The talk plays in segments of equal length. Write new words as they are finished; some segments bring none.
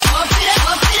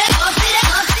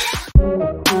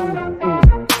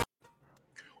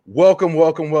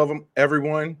Welcome,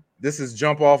 everyone. This is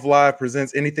Jump Off Live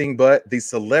presents Anything But, the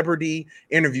celebrity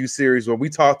interview series where we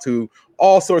talk to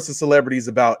all sorts of celebrities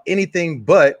about anything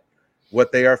but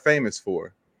what they are famous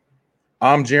for.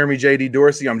 I'm Jeremy JD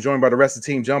Dorsey. I'm joined by the rest of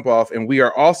Team Jump Off, and we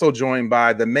are also joined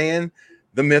by the man,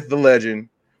 the myth, the legend,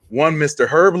 one Mr.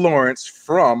 Herb Lawrence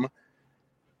from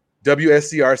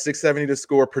WSCR 670 The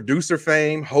Score, producer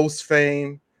fame, host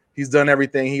fame. He's done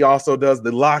everything. He also does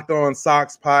the Locked On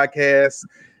Sox podcast.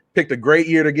 Picked a great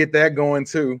year to get that going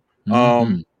too.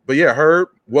 But yeah, Herb,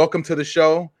 welcome to the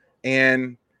show.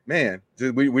 And man,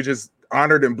 we just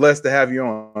honored and blessed to have you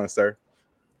on, sir.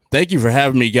 Thank you for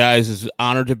having me, guys. It's an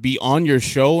honor to be on your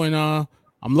show, and I'm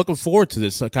looking forward to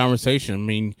this conversation. I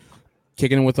mean,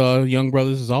 kicking it with young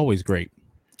brothers is always great.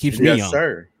 Keeps me young.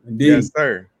 Sir. Indeed. Yes,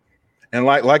 sir. And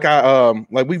like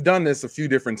we've done this a few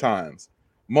different times.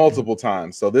 Multiple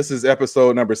times. So this is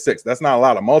episode number 6. That's not a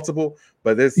lot of multiple,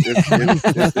 but it's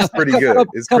pretty good.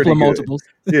 It's pretty good. Multiples.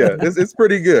 Yeah, it's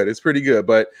pretty good. It's pretty good.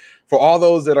 But for all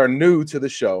those that are new to the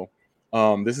show,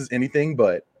 this is Anything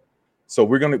But. So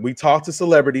we talk to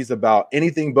celebrities about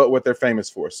anything but what they're famous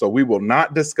for. So we will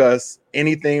not discuss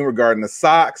anything regarding the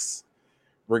Sox,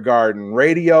 regarding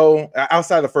radio,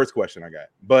 outside the first question I got.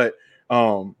 But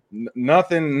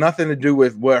nothing to do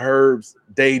with what Herb's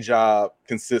day job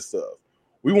consists of.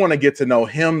 We want to get to know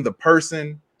him, the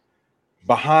person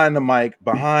behind the mic,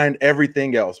 behind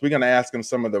everything else. We're going to ask him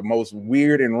some of the most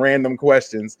weird and random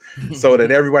questions so that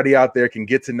everybody out there can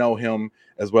get to know him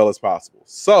as well as possible.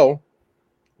 So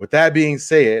with that being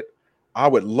said, I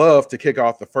would love to kick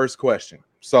off the first question.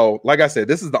 So like I said,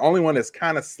 this is the only one that's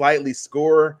kind of slightly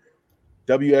score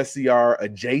WSCR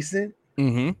adjacent.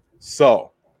 Mm-hmm.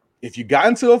 So if you got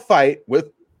into a fight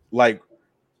with a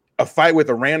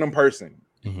random person,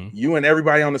 mm-hmm. You and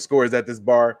everybody on the score is at this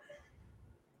bar.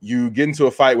 You get into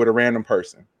a fight with a random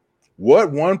person.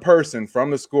 What one person from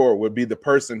the score would be the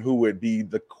person who would be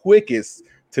the quickest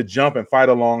to jump and fight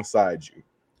alongside you?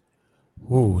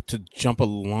 Ooh, to jump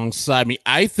alongside me.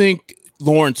 I think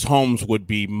Lawrence Holmes would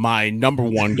be my number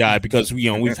one guy because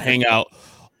we've hang out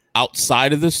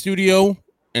outside of the studio,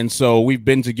 and so we've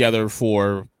been together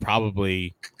for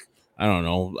probably, I don't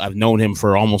know, I've known him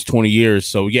for almost 20 years.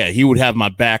 So, yeah, he would have my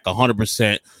back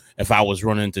 100% if I was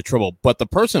running into trouble. But the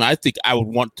person I think I would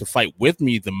want to fight with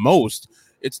me the most,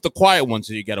 it's the quiet ones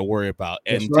that you got to worry about.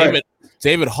 And right.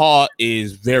 David Haugh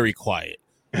is very quiet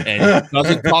and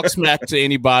doesn't talk smack to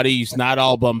anybody. He's not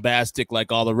all bombastic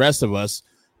like all the rest of us.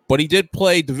 But he did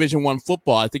play Division I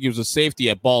football. I think he was a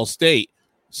safety at Ball State.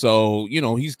 So,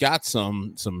 he's got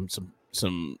some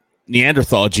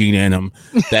Neanderthal gene in him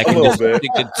that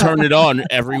can turn it on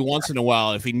every once in a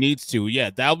while if he needs to.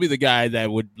 Yeah, that'll be the guy that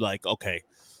would okay,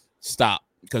 stop,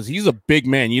 because he's a big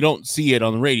man. You don't see it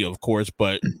on the radio, of course,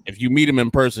 but if you meet him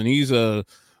in person, he's a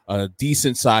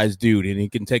decent sized dude and he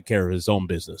can take care of his own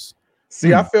business.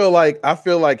 See, I feel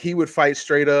like he would fight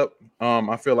straight up.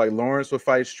 I feel like Lawrence would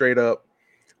fight straight up.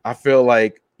 I feel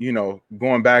like,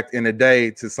 going back in the day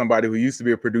to somebody who used to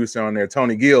be a producer on there,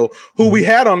 Tony Gill, who we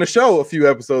had on the show a few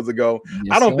episodes ago.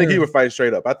 Yes, I don't think he would fight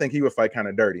straight up. I think he would fight kind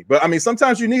of dirty. But I mean,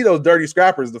 sometimes you need those dirty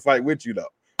scrappers to fight with you, though.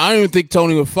 I don't even think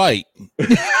Tony would fight.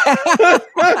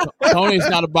 Tony's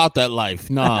not about that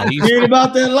life. No, he's not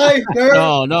about that life,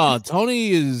 girl. No. Tony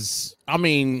is,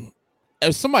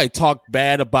 if somebody talked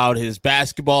bad about his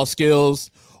basketball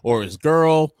skills or his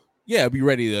girl, yeah, I'd be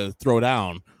ready to throw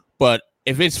down. But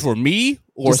if it's for me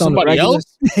or somebody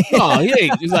else, no,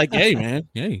 he's like, hey, man,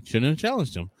 shouldn't have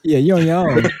challenged him. Yeah, you're on your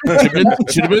own.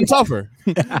 Should have been tougher.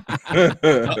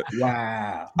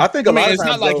 Wow. I think it's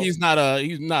not like he's not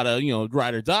a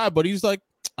ride or die, but he's like,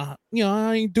 I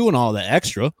ain't doing all that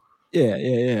extra. Yeah.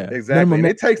 Exactly. And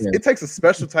it takes a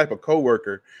special type of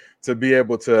coworker to be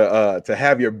able to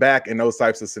have your back in those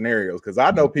types of scenarios. Because I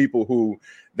know people who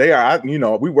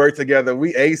we work together,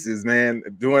 we aces, man,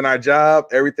 doing our job,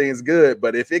 everything's good.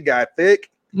 But if it got thick,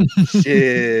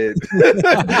 shit,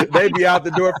 they be out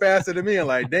the door faster than me and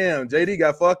like, damn, JD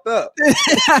got fucked up.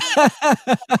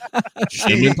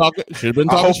 Should have been talking.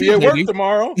 I hope he at work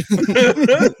tomorrow.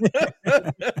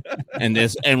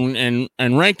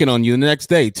 and ranking on you the next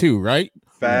day too, right?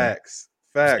 Facts,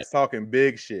 talking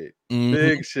big shit. Mm-hmm.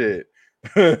 Big shit.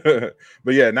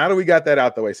 But yeah, now that we got that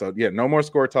out the way, so yeah, no more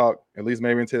score talk, at least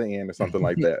maybe until the end or something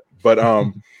like that. But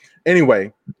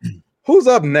anyway, who's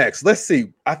up next? Let's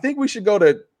see. I think we should go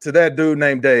to that dude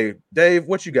named Dave. Dave,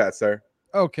 what you got, sir?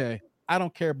 Okay. I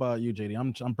don't care about you, JD.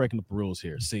 I'm breaking up the rules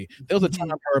here. See, there was a time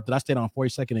that I stayed on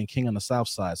 42nd and King on the South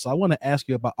Side. So I want to ask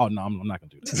you about. Oh no, I'm not gonna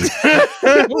do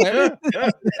that.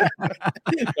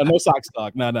 No Sox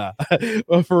talk. No.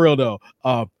 But for real though,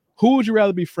 who would you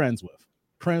rather be friends with,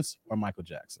 Prince or Michael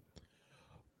Jackson?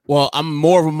 Well, I'm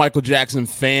more of a Michael Jackson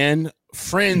fan.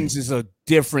 Friends is a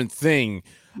different thing.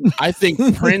 I think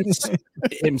Prince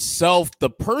himself, the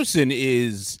person,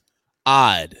 is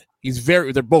odd.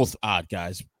 They're both odd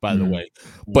guys, by the way.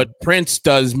 But Prince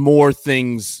does more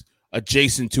things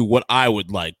adjacent to what I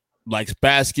would like. Likes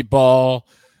basketball,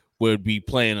 would be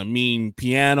playing a mean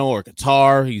piano or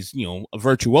guitar. He's, a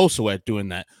virtuoso at doing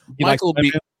that. Michael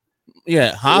be,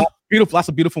 lots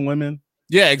of beautiful women.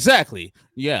 Yeah, exactly.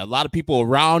 Yeah, a lot of people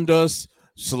around us,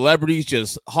 celebrities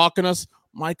just hawking us.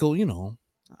 Michael,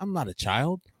 I'm not a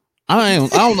child. I'm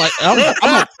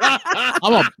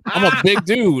a big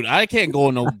dude. I can't go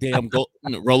on no damn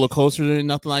roller coasters or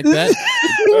nothing like that.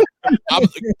 I'll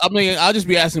just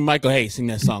be asking Michael, hey, sing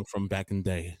that song from back in the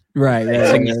day. Right.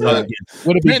 Sing that song again.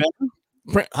 Would it be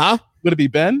Ben? Huh? Would it be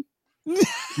Ben?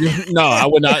 No, I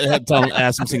would not have to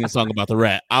ask him to sing a song about the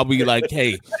rat. I'll be like,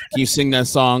 hey, can you sing that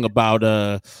song about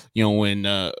when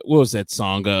what was that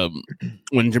song?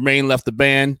 When Jermaine left the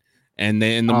band and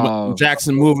then in the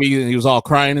Jackson movie he was all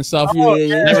crying and stuff.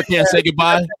 Never Can Say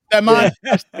Goodbye.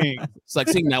 It's like,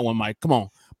 sing that one, Mike. Come on.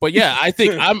 But yeah, I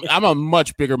think I'm a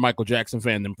much bigger Michael Jackson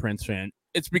fan than Prince fan.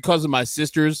 It's because of my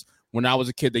sisters. When I was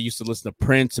a kid, they used to listen to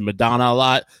Prince and Madonna a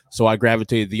lot, so I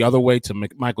gravitated the other way to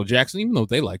Michael Jackson, even though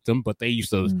they liked them, but they used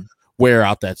to wear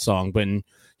out that song. But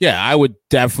yeah, I would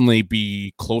definitely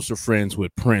be closer friends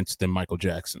with Prince than Michael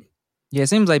Jackson. Yeah, it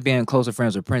seems like being closer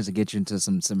friends with Prince to get you into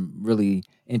some really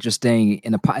interesting,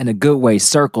 in a good way,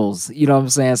 circles. You know what I'm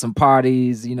saying? Some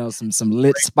parties, some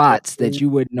lit spots that you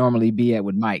would normally be at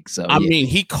with Mike. So I mean,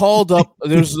 he called up.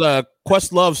 There's a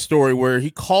Questlove story where he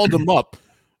called him up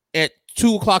at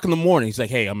 2:00 in the morning. He's like,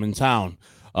 hey, I'm in town.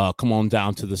 Come on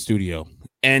down to the studio.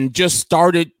 And just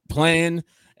started playing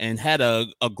and had a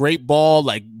great ball,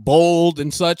 like bowled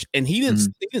and such. And he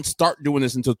didn't start doing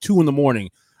this until 2 a.m.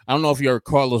 I don't know if you heard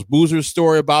Carlos Boozer's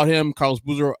story about him. Carlos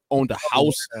Boozer owned a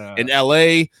house in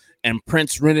LA and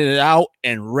Prince rented it out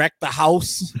and wrecked the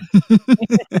house.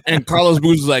 And Carlos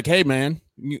Boozer's like, hey, man,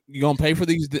 you going to pay for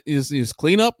these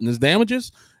cleanup and these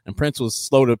damages? And Prince was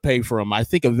slow to pay for them. I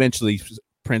think eventually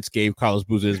Prince gave Carlos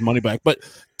Boozer his money back. But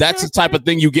that's the type of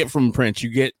thing you get from Prince.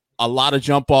 You get a lot of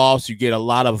jump offs. You get a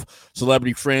lot of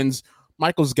celebrity friends.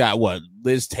 Michael's got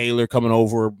Liz Taylor coming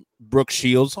over, Brooke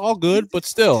Shields, all good, but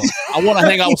still, I want to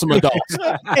hang out with some adults.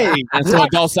 And some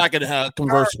adults I can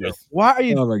converse with. Why are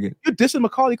you dissing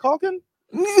Macaulay Culkin?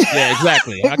 Yeah,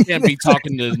 exactly. I can't be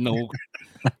talking to no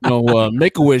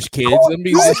Make-A-Wish kids. Let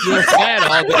me real sad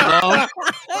all day long.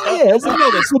 Yeah, it's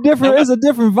a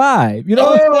different vibe.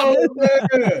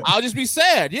 I'll just be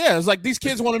sad. Yeah, it's like these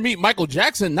kids want to meet Michael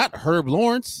Jackson, not Herb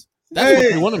Lawrence. That's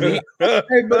what they want to meet.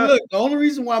 Hey, but look, the only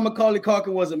reason why Macaulay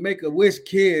Culkin was a Make-A-Wish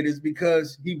kid is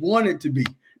because he wanted to be,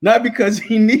 not because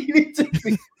he needed to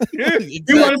be. Exactly.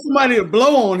 He wanted somebody to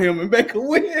blow on him and make a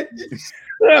wish.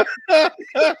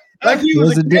 Like he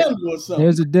was a candle or something.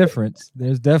 There's a difference.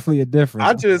 There's definitely a difference.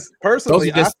 I just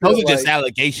personally, those are just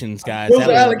allegations, guys. Those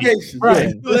are allegations,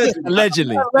 right?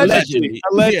 Allegedly.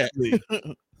 Yeah.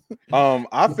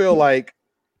 I feel like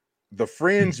the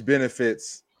fringe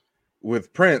benefits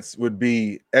with Prince would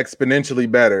be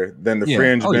exponentially better than the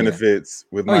fringe benefits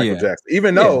with Michael Jackson.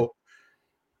 Even though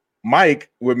Mike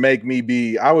would make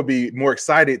me I would be more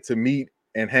excited to meet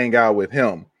and hang out with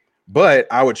him. But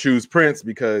I would choose Prince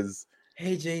because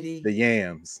hey JD, the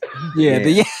yams. Yeah, the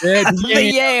yams.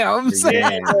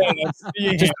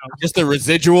 Just the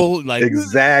residual, like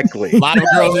exactly. A lot of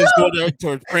girls just go there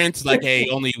towards Prince, like, hey,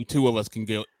 only 2 of us can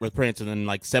get with Prince, and then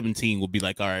like 17 will be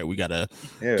like, all right, we gotta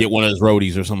get one of his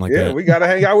roadies or something like that. Yeah, we gotta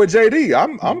hang out with JD.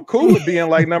 I'm cool with being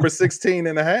like number 16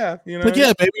 and a half. But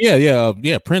yeah, baby,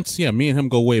 yeah. Prince, me and him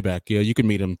go way back. Yeah, you can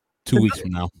meet him 2 weeks from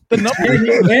now. And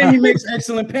he makes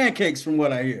excellent pancakes, from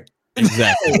what I hear.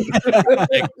 Exactly.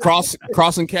 Like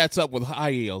crossing cats up with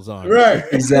high heels on. Right.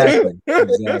 Exactly. I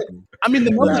mean,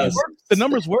 the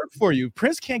numbers work for you.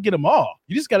 Prince can't get them all.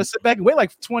 You just got to sit back and wait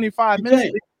like 25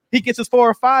 minutes. He gets his 4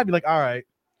 or 5. You're like, all right,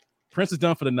 Prince is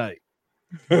done for the night.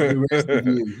 The rest of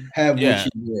you have what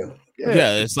you will.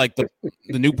 Yeah, it's like the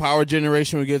new power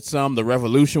generation will get some, the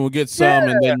revolution will get some,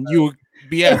 and then you will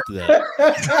be after that.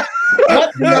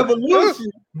 Not the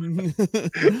revolution.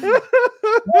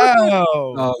 Wow.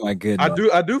 Oh my goodness.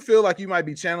 I do feel like you might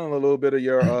be channeling a little bit of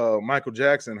your Michael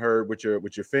Jackson Herb with your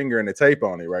finger and the tape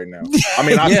on it right now. I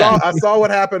mean, I saw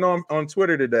what happened on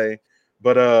Twitter today,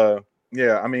 but I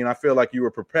mean, I feel like you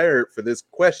were prepared for this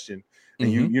question,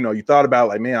 and you thought about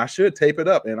like, man, I should tape it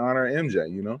up in honor of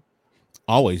MJ.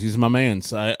 Always, he's my man.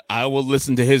 So I will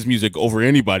listen to his music over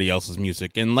anybody else's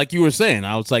music. And like you were saying,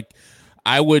 I was like,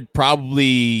 I would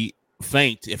probably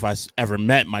faint if I ever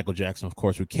met Michael Jackson. Of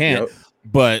course, we can't.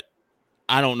 But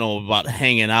I don't know about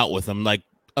hanging out with him. Like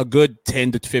a good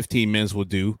 10 to 15 minutes will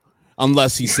do,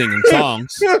 unless he's singing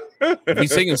songs. If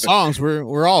he's singing songs,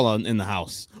 we're all in the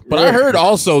house. But I heard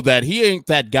also that he ain't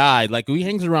that guy. Like he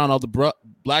hangs around all the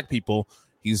black people.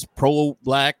 He's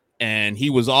pro-black, and he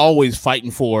was always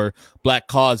fighting for black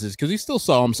causes because he still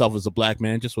saw himself as a black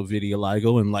man, just with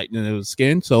vitiligo and lightening of his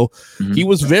skin. So he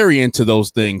was very into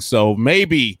those things. So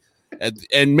maybe,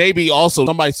 and maybe also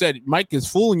somebody said Mike is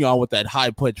fooling y'all with that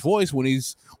high-pitched voice when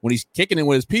he's kicking it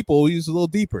with his people. He's a little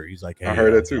deeper. He's like, hey, I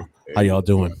heard that too. How y'all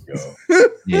doing?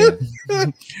 Yeah.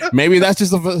 Maybe that's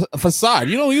just a facade.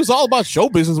 You know, he was all about show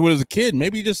business when he was a kid.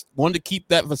 Maybe he just wanted to keep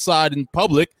that facade in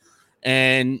public,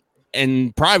 and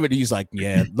in private, he's like,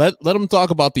 yeah, let them talk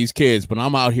about these kids, but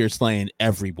I'm out here slaying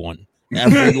everyone.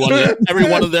 Every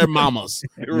one of their mamas.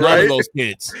 None of those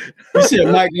kids. You said,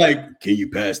 Mike, like, can you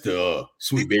pass the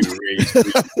Sweet Baby Ray's?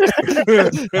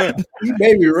 Sweet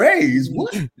Baby Ray's?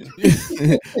 What?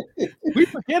 We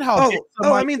forget how.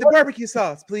 I mean the barbecue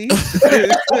sauce, please.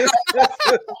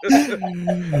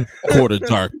 Quarter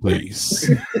dark,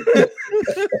 please.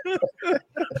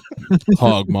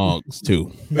 Hog mogs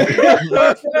too.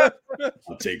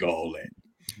 I'll take all that.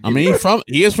 I mean,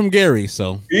 he is from Gary,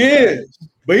 so He is,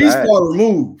 but he's far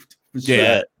removed.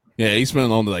 Yeah, he spent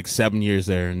only like 7 years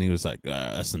there, and he was like,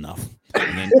 that's enough.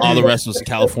 And then all the rest was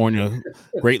California,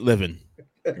 great living.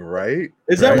 Right?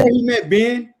 Is that where he met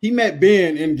Ben? He met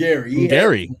Ben in Gary.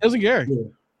 Gary. It was Gary.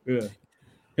 Yeah.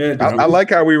 I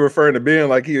like how we referring to Ben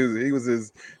like he was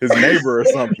his neighbor or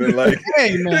something. Like,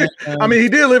 Hey, man. I mean, he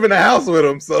did live in the house with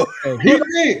him, so He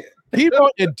did. He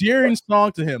wrote an endearing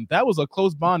song to him. That was a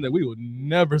close bond that we would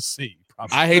never see.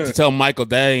 Probably. I hate to tell Michael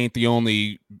that ain't the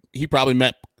only. He probably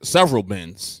met several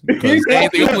Bens because they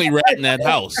ain't the only rat in that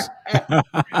house.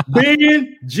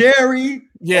 Ben, Jerry,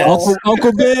 Yeah,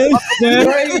 Uncle Ben,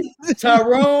 Ray,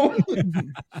 Tyrone,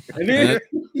 and then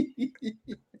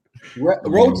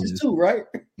Roaches too, right?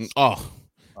 Oh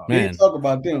We man, didn't talk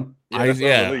about them. that's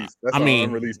unreleased. That's I mean,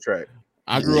 unreleased track.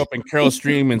 I grew up in Carroll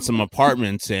Stream in some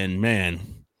apartments, and man,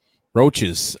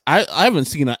 roaches. I haven't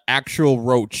seen an actual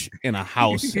roach in a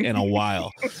house in a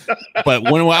while. But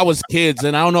when I was kids,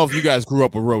 and I don't know if you guys grew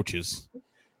up with roaches.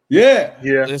 Yeah.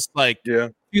 It's like, Yeah.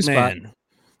 man,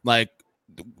 like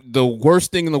the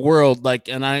worst thing in the world. Like,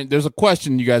 and there's a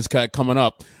question you guys got coming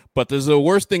up, but there's the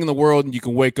worst thing in the world you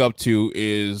can wake up to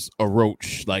is a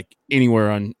roach, like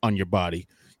anywhere on your body.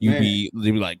 You'd be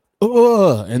like,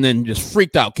 oh, and then just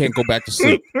freaked out, can't go back to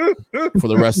sleep for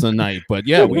the rest of the night. But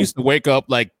yeah, we used to wake up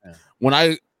like when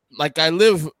I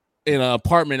live in an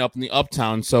apartment up in the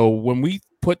uptown. So when we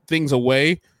put things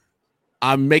away,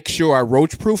 I make sure I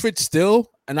roach proof it still.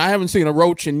 And I haven't seen a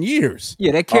roach in years.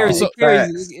 Yeah, that carries. Oh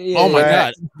my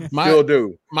God. Still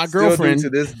do. My Still girlfriend do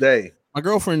to this day. My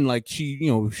girlfriend, like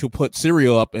she'll put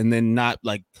cereal up and then not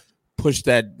like push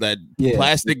that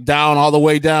plastic down all the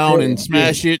way down and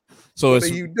smash it. So What are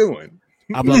you doing?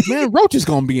 I'm like, man, roach is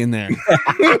gonna be in there.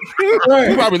 You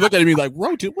probably look at me like,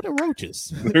 roaches? What are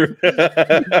roaches?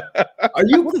 Are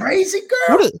you crazy,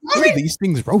 girl? What are these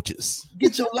things? Roaches?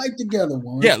 Get your life together,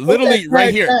 one. Yeah, literally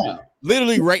right here. Down.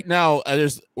 Literally right now,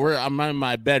 I'm in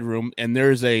my bedroom and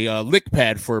there's a lick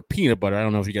pad for peanut butter. I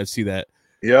don't know if you guys see that.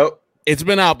 Yep. It's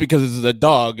been out because it's a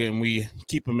dog and we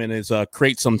keep him in his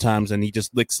crate sometimes and he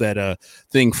just licks that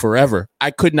thing forever. I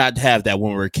could not have that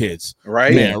when we were kids.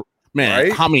 Right. Man,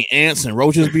 Right? how many ants and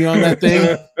roaches be on that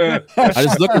thing? I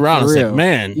just look around and say,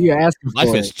 man, You asking life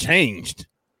for has it. changed.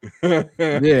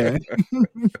 Yeah.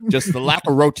 Just the lap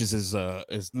of roaches is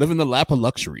living the lap of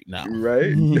luxury now.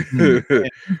 Right.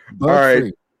 Bug All right,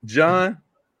 free. John,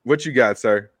 what you got,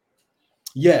 sir?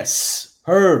 Yes,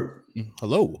 Herb.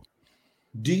 Hello.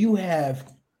 Do you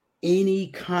have any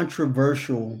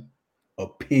controversial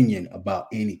opinion about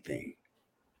anything?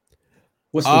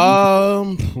 What's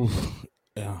the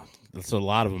Yeah, that's a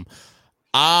lot of them.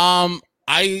 I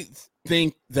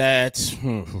think that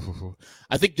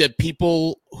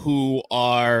people who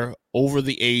are over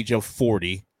the age of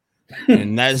 40,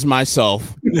 and that is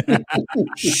myself,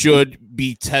 should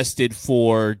be tested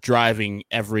for driving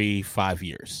every 5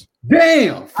 years.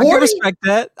 damn? 40? I can respect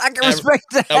that. I can respect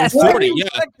that. 40, yeah.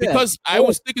 Respect that. Because I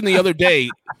was thinking the other day,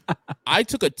 I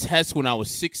took a test when I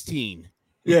was 16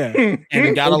 Yeah.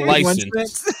 and got a One license.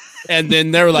 sense. And then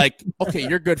they're like, okay,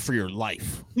 you're good for your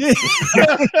life. Yeah.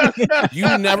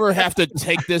 You never have to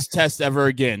take this test ever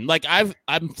again. Like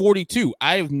I'm 42.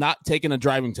 I have not taken a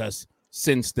driving test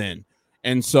since then.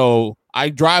 And so I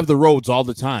drive the roads all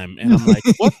the time. And I'm like,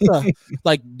 what the?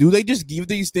 Like, do they just give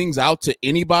these things out to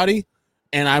anybody?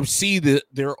 And I see that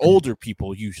they're older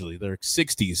people usually. They're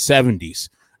 60s, 70s.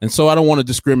 And so I don't want to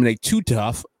discriminate too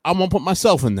tough. I'm going to put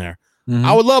myself in there.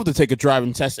 I would love to take a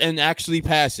driving test and actually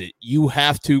pass it. You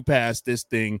have to pass this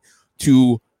thing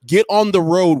to get on the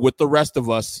road with the rest of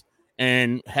us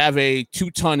and have a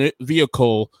 2-ton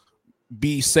vehicle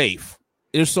be safe.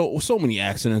 There's so many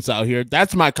accidents out here.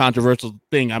 That's my controversial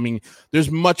thing. I mean,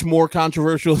 there's much more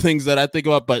controversial things that I think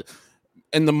about, but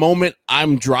in the moment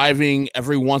I'm driving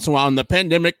every once in a while. In the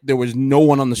pandemic, there was no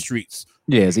one on the streets.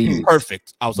 Yeah, it's easy.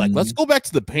 Perfect. I was like, let's go back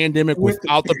to the pandemic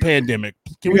without the pandemic.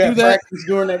 Can we do that?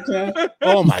 During that time?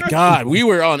 Oh my God. We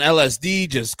were on LSD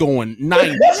just going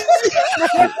 90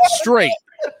 straight.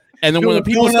 And then when the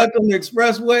people on the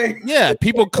expressway, yeah,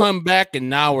 people come back and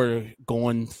now we're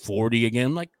going 40 again.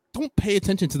 I'm like, don't pay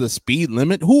attention to the speed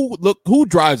limit. Who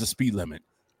drives the speed limit?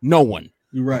 No one.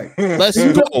 You're right. Let's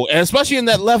go. And especially in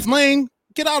that left lane,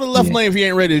 get out of the left lane if you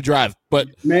ain't ready to drive. But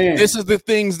this is the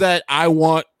things that I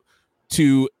want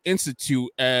to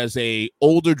institute as a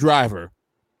older driver.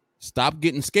 Stop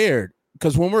getting scared.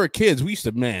 Because when we were kids, we used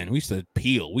to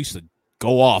peel. We used to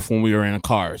go off when we were in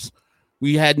cars.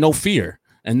 We had no fear.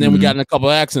 And then we got in a couple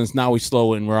of accidents. Now we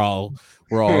slow and we're all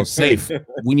safe.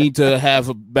 We need to have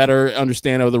a better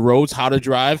understanding of the roads, how to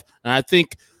drive. And I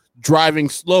think driving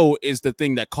slow is the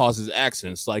thing that causes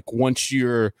accidents. Like once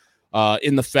you're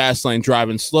in the fast lane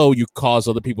driving slow, you cause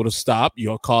other people to stop.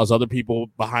 You'll cause other people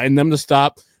behind them to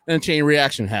stop. And a chain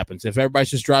reaction happens. If everybody's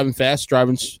just driving fast,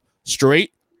 driving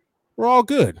straight, we're all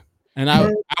good. And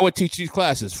I would teach these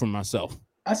classes for myself.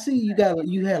 I see you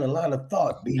had a lot of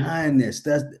thought behind this.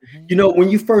 That's when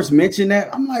you first mentioned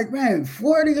that, I'm like, man,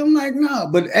 40. I'm like, nah.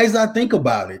 But as I think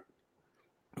about it,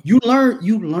 you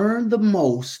learn the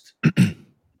most.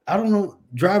 I don't know.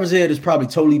 Driver's ed is probably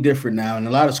totally different now, and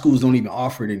a lot of schools don't even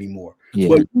offer it anymore. Yeah.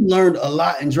 But you learned a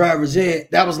lot in driver's ed.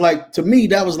 That was like, to me,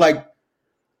 that was like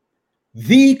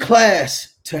the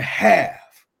class to have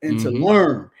and to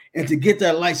learn and to get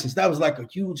that license. That was like a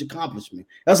huge accomplishment.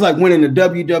 That's like winning the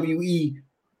WWE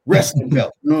wrestling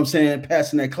belt. You know what I'm saying?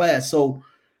 Passing that class. So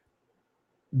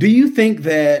do you think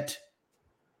that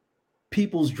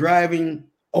people's driving,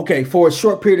 okay, for a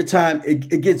short period of time,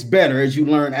 it gets better as you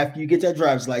learn after you get that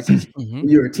driver's license when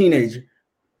you're a teenager.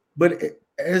 But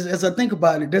as I think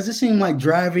about it, does it seem like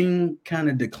driving kind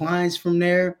of declines from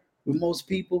there with most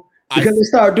people? Because they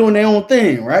start doing their own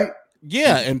thing, right?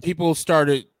 Yeah, and people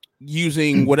started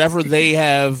using whatever they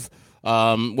have,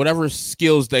 whatever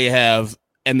skills they have,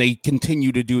 and they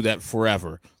continue to do that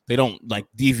forever. They don't like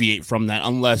deviate from that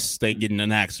unless they get in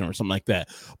an accident or something like that.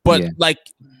 But like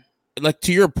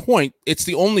to your point, it's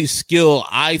the only skill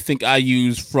I think I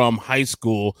use from high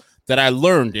school that I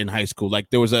learned in high school. Like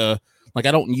there was I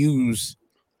don't use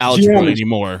algebra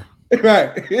anymore.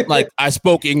 Right. Like I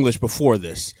spoke English before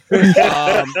this.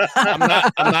 I'm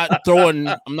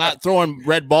not throwing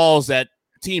red balls at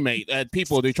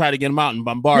people to try to get them out and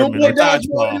bombard them.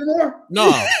 No.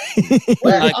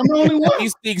 Like, I'm the only one.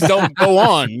 These things don't go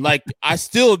on. Like I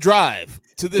still drive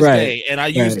to this day, and I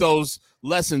use those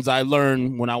lessons I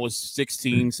learned when I was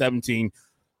 16, 17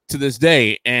 to this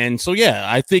day. And so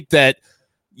I think that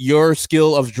your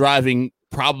skill of driving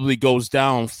probably goes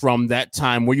down from that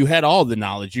time where you had all the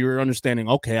knowledge. You're understanding,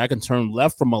 okay, I can turn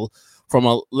left from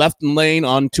a left lane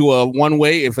onto a one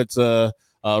way if it's a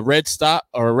red stop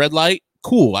or a red light.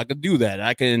 Cool, I could do that.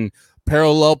 I can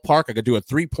parallel park. I could do a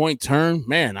 3-point turn.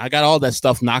 Man, I got all that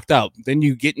stuff knocked out. Then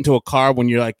you get into a car when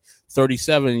you're like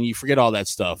 37 and you forget all that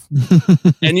stuff.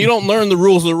 And you don't learn the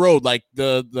rules of the road, like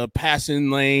the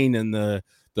passing lane and the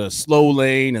slow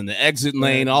lane and the exit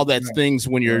lane, all that things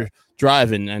when you're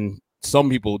driving. And some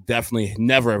people definitely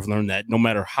never have learned that, no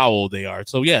matter how old they are.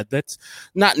 So that's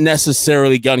not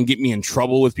necessarily going to get me in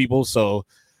trouble with people. So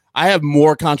I have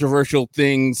more controversial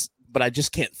things, but I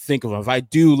just can't think of them. If I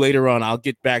do later on, I'll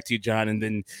get back to you, John, and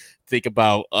then think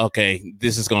about, okay,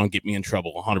 this is going to get me in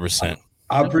trouble 100%.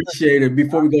 I appreciate it.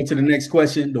 Before we go to the next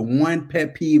question, the one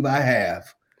pet peeve I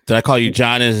have. Did I call you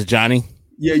John as Johnny?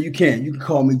 Yeah, you can. You can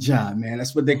call me John, man.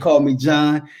 That's what they call me,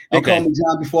 John. They called me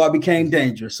John before I became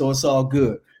dangerous, so it's all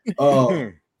good.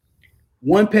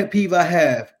 One pet peeve I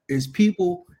have is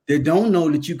people that don't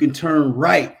know that you can turn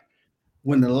right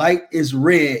when the light is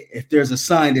red if there's a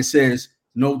sign that says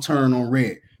no turn on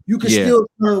red. You can still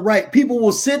turn right. People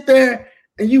will sit there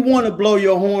and you want to blow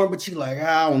your horn, but you're like,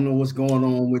 I don't know what's going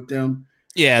on with them.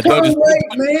 Yeah, turn right,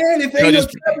 man. If ain't no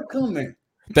traffic coming.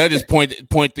 They'll just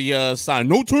point the sign,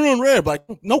 no turn on red, like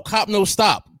no cop, no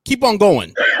stop. Keep on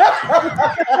going.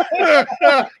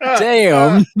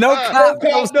 Damn. No cop,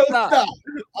 no stop.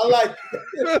 I like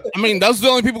it. I mean, those are the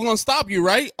only people going to stop you,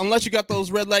 right? Unless you got those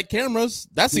red light cameras.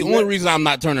 That's the only reason I'm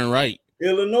not turning right.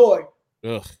 Illinois.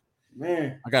 Ugh.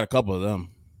 Man. I got a couple of them.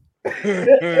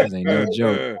 That ain't no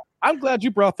joke. I'm glad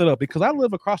you brought that up because I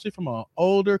live across the street from an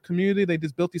older community. They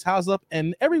just built these houses up,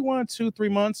 and every 1, 2, 3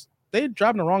 months, they're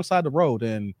driving the wrong side of the road,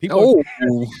 and people.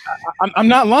 I'm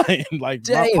not lying. Like,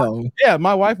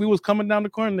 my wife. We was coming down the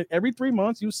corner, and every 3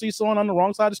 months, you see someone on the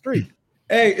wrong side of the street.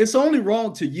 Hey, it's only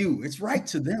wrong to you. It's right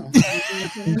to them.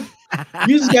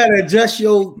 You just gotta adjust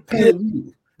your point of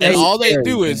view. And all they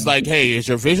do is like, hey, is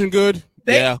your vision good?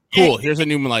 Yeah, cool. Here's a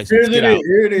new license.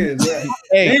 Here it is. Right.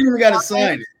 Hey, they even gotta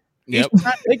sign it. Yep.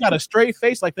 They got a straight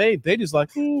face, like they just like.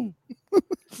 And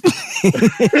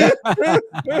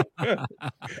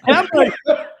I'm like,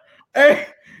 hey,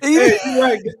 you're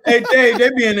right. Hey, Dave, they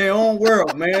be in their own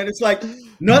world, man. It's like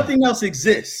nothing else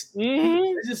exists.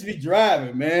 They just be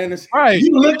driving, man. It's, right.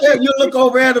 You look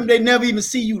over at them, they never even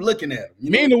see you looking at them. You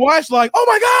know? Me and the wife's like, oh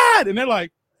my God, and they're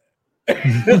like.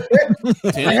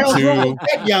 The hell's wrong with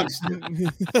that youngster?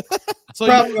 So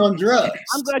probably on drugs.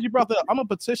 I'm glad you brought that up. I'm gonna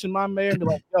petition my mayor and be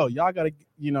like, yo, y'all gotta,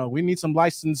 we need some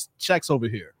license checks over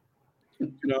here.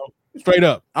 Straight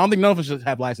up. I don't think none of us should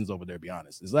have license over there, to be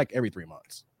honest. It's like every 3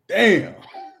 months. Damn.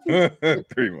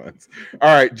 3 months.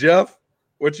 All right, Jeff,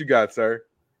 what you got, sir?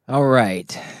 All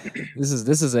right. This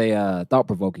is a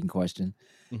thought-provoking question.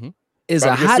 Mm-hmm. Is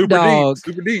a hot dog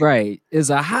right? Is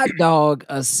a hot dog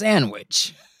a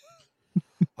sandwich?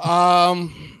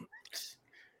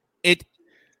 It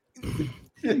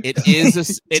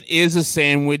is a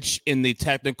sandwich in the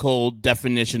technical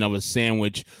definition of a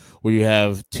sandwich, where you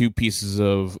have two pieces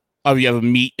of you have a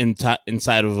meat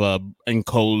inside of a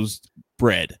enclosed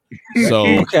bread. So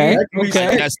okay,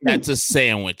 that's a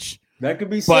sandwich. That could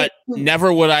be, but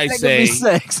never would I say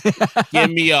give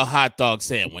me a hot dog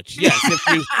sandwich. Yes,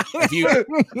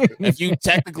 if you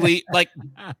technically like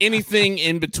anything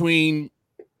in between,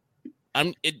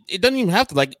 it doesn't even have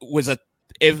to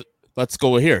let's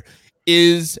go here.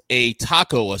 Is a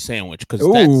taco a sandwich? Because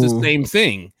that's the same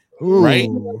thing, right?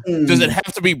 Does it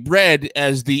have to be bread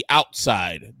as the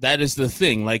outside? That is the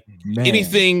thing. Like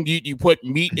anything you put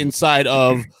meat inside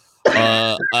of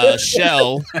a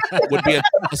shell would be a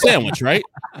sandwich, right?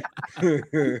 I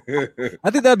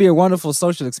think that'd be a wonderful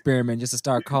social experiment, just to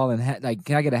start calling like,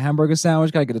 can I get a hamburger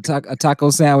sandwich? Can I get a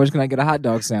taco sandwich? Can I get a hot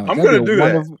dog sandwich?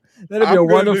 That'd be a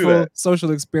wonderful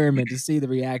social experiment to see the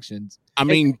reactions. I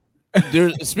mean,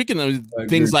 speaking of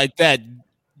things like that,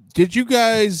 did you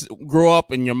guys grow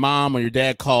up and your mom or your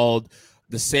dad called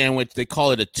the sandwich, they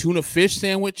call it a tuna fish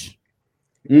sandwich?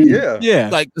 Yeah.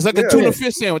 Like it's like a tuna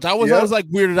fish sandwich. I was like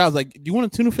weirded out. I was like, "Do you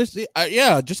want a tuna fish?"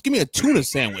 Yeah, just give me a tuna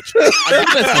sandwich. I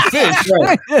think that's the fish.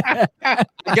 Right.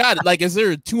 I got it. Like, is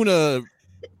there a tuna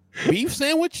beef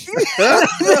sandwich?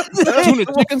 Tuna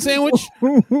chicken sandwich?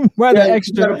 Why the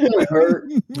extra?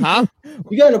 Huh?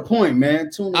 You got a point, man.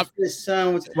 Tuna fish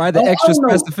sandwich. Why the extra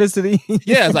specificity?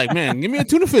 Yeah, it's like, man, give me a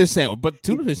tuna fish sandwich. But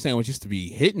tuna fish sandwich used to be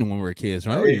hitting when we were kids,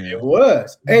 right? It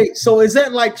was. Hey, so is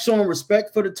that like showing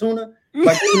respect for the tuna?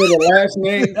 Like the last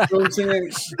name, you know what I'm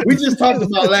saying? We just talked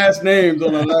about last names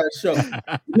on our last show.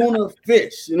 Tuna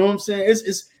fish, you know what I'm saying?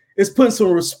 It's putting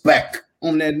some respect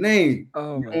on that name.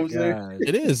 Oh my God.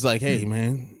 It is like, hey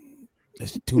man,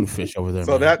 there's tuna fish over there.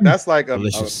 So man. that's like a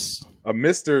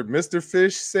Mr.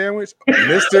 Fish sandwich,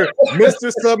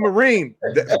 Mr. Submarine.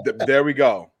 There we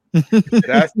go.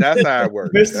 That's how it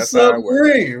works. Mr.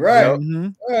 Submarine, right? Yep. Mm-hmm.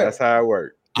 Right. That's how it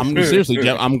works. I'm seriously,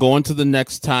 Jeff, I'm going to the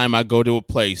next time I go to a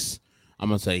place. I'm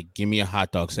gonna say, give me a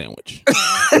hot dog sandwich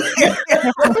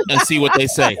and see what they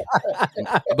say.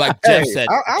 Like Jeff said,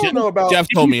 I don't know about. Jeff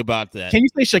told me about that. Can you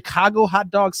say Chicago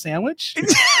hot dog sandwich?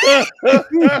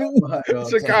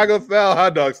 Chicago style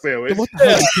hot dog sandwich. What the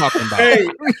hell are you talking about?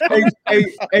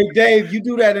 Hey, Dave, you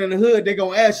do that in the hood, they're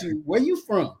gonna ask you, where you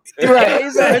from? Right,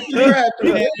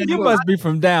 exactly. You must be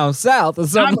from down south or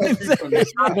something.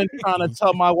 I've been trying to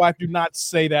tell my wife, do not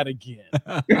say that again.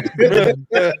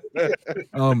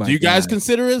 Oh my! Do you guys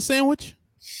consider it a sandwich?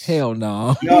 Hell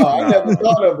no. No, I never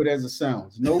thought of it as a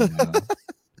sandwich. Nope.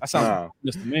 That sounds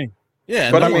just to me.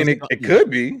 Yeah, but I mean, it could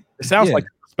be. It sounds like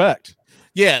respect.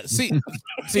 Yeah. See,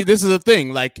 this is the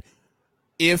thing. Like,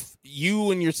 if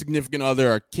you and your significant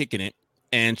other are kicking it,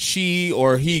 and she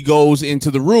or he goes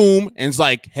into the room and it's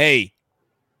like, "Hey,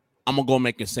 I'm gonna go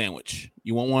make a sandwich.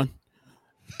 You want one?"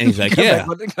 And he's like,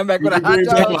 come back with a hot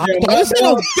dog. This ain't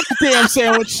no goddamn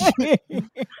sandwich.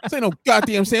 This ain't no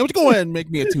goddamn sandwich. Go ahead and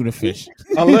make me a tuna fish.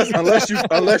 Unless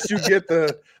you get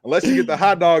the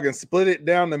hot dog and split it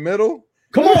down the middle.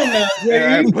 Come on now,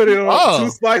 and put it on 2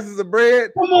 slices of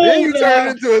bread. Then you turn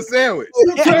it into a sandwich.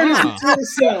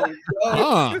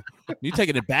 You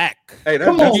taking it back. Hey,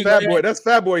 that's fat boy. That's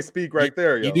fat boy speak right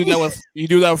there. You do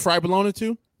that with fried bologna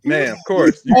too? Man, of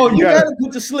course. You gotta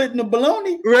put the slit in the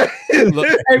bologna. Hey,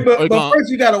 but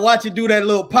first you gotta watch it do that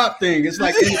little pop thing. It's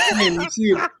like you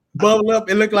see it bubble up.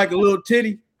 It look like a little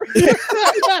titty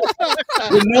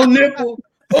with no nipple.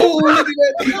 Oh, look at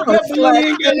that! Bologna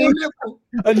ain't got no nipple.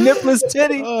 A nippless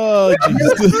titty. Oh,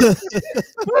 Jesus.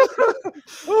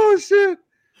 Oh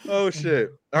shit!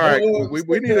 All right,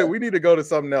 we need to go to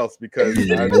something else because we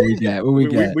relating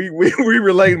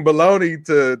baloney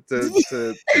to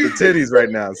titties right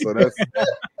now. So that's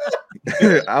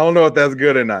I don't know if that's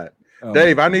good or not. Oh.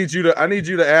 Dave, I need you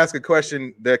to ask a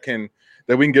question that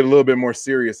we can get a little bit more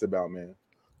serious about, man.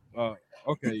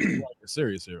 Okay, you're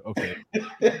serious here. Okay.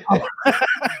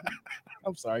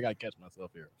 I'm sorry, I gotta catch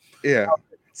myself here. Yeah.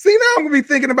 See, now I'm gonna be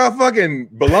thinking about fucking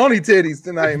baloney titties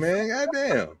tonight, man. God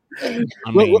damn.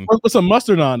 I mean, put some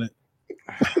mustard on it.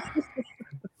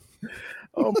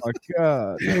 Oh my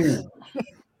god.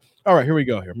 All right, here we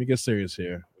go. Here, let me get serious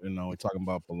here. You know, we're talking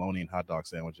about bologna and hot dog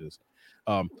sandwiches.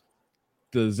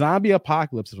 The zombie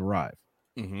apocalypse has arrived.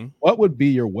 Mm-hmm. What would be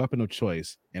your weapon of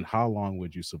choice, and how long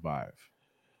would you survive?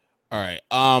 All right.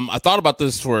 I thought about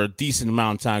this for a decent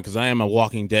amount of time because I am a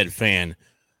Walking Dead fan.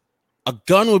 A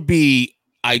gun would be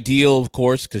ideal, of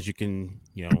course, because you can,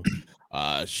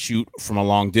 shoot from a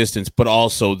long distance, but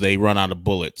also they run out of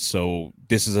bullets. So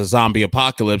this is a zombie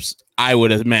apocalypse. I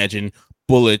would imagine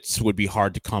bullets would be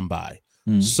hard to come by.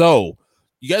 Mm. So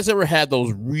you guys ever had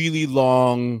those really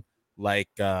long, like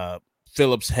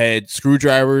Phillips head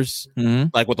screwdrivers,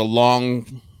 like with a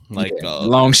long...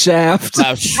 long shaft.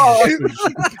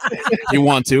 You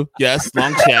want to? Yes,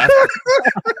 long shaft.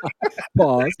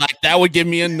 Pause. Like that would give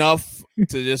me enough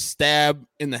to just stab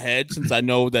in the head, since I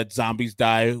know that zombies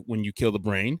die when you kill the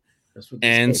brain,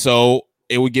 and so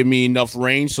it would give me enough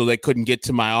range so they couldn't get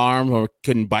to my arm or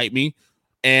couldn't bite me,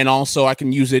 and also I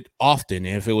can use it often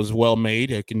if it was well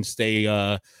made. It can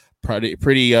stay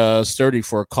pretty sturdy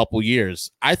for a couple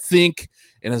years. I think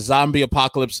in a zombie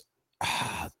apocalypse.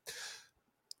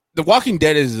 The Walking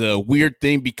Dead is a weird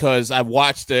thing because I've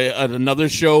watched another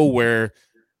show where,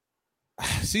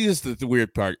 see, this is the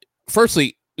weird part.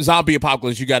 Firstly, zombie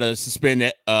apocalypse, you got to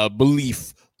suspend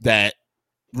belief that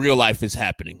real life is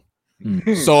happening.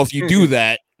 Mm. So if you do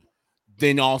that,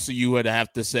 then also you would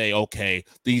have to say, okay,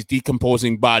 these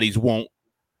decomposing bodies won't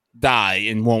die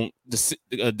and won't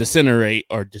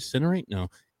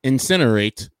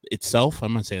incinerate itself.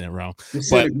 I'm not saying that wrong.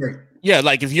 But yeah,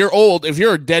 like if you're old, if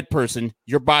you're a dead person,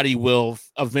 your body will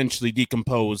eventually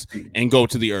decompose and go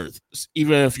to the earth,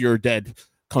 even if you're dead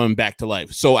coming back to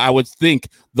life. So I would think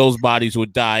those bodies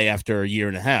would die after a year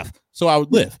and a half. So I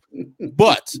would live.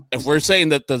 But if we're saying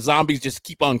that the zombies just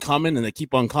keep on coming and they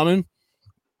keep on coming,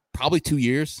 probably 2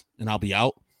 years and I'll be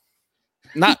out.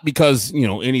 Not because,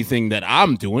 anything that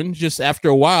I'm doing, just after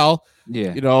a while,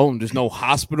 there's no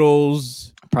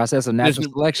hospitals. Process of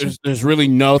natural selection. There's really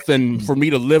nothing for me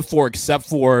to live for except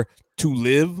for to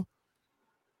live.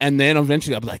 And then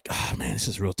eventually I'll be like, oh man, this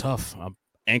is real tough. My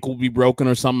ankle will be broken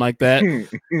or something like that.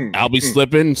 I'll be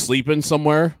sleeping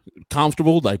somewhere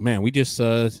comfortable. Like, man, we just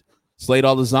slayed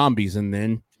all the zombies, and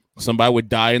then somebody would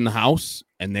die in the house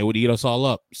and they would eat us all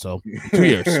up. So 2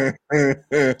 years.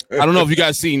 I don't know if you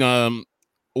guys seen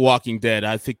Walking Dead.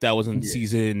 I think that was in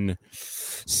season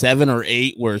 7 or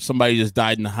 8 where somebody just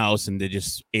died in the house and they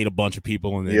just ate a bunch of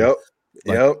people, and then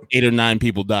 8 or 9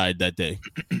 people died that day.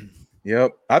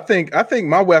 Yep. I think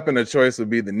my weapon of choice would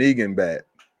be the Negan bat.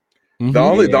 Mm-hmm.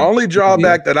 The only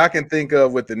drawback that I can think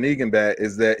of with the Negan bat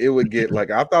is that it would get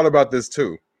like, I thought about this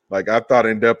too. Like I thought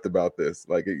in depth about this.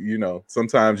 Like,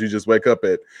 sometimes you just wake up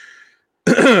at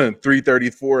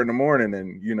 3:34 in the morning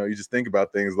and you just think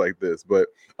about things like this. But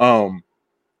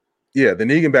yeah, the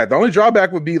Negan bat. The only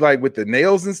drawback would be like with the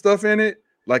nails and stuff in it,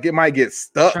 like it might get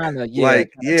stuck.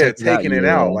 Taking it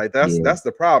out. Like that's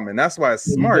the problem, and that's why it's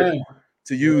smart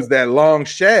to use that long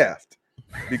shaft.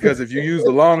 Because if you use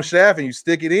the long shaft and you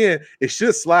stick it in, it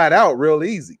should slide out real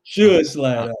easy. Should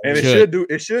slide out, and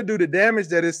it should do the damage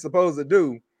that it's supposed to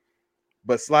do,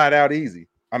 but slide out easy.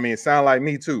 I mean, it sounds like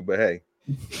me too, but hey.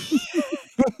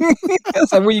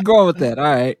 So where you going with that? All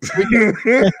right. Slide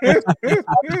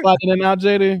it in out,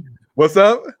 JD. What's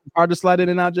up? Hard to slide it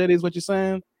in out, JD, is what you're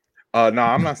saying? No,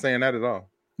 I'm not saying that at all.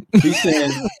 He's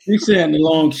saying the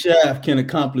long shaft can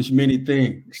accomplish many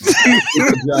things.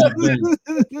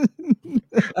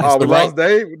 Oh, we lost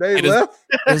Dave. Dave left.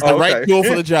 It's the right tool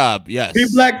for the job. Yes. He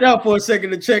blacked out for a second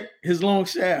to check his long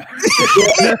shaft.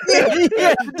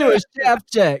 Do a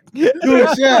shaft check. Do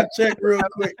a shaft check real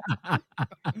quick.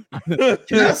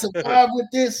 Can I survive with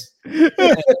this?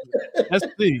 Let's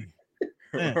see.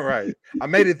 Right. I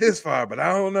made it this far, but I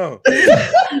don't know.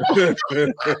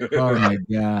 Oh my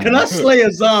god! Can I slay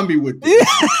a zombie with this?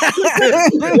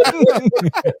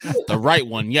 The right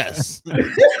one, yes.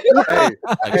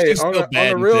 Hey, she's on still the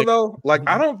bad and real thick. though, like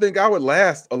I don't think I would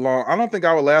last a long. I don't think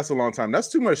I would last a long time. That's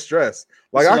too much stress.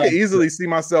 Like It's I could like- easily see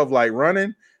myself like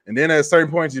running, and then at a certain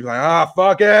point you'd be like,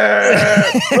 fuck it.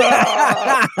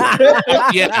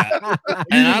 Yeah. You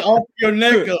And just open your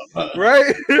neck up.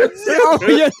 Right? Oh,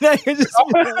 your neck is just-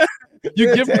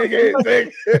 You give Take it,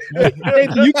 take it.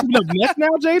 JD, you giving up neck now,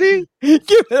 JD?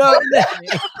 give it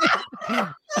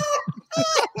up.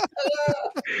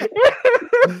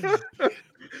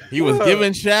 He was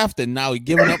giving shaft and now he's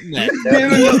giving up neck.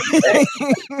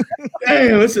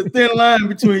 Damn, it's a thin line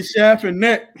between shaft and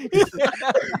neck.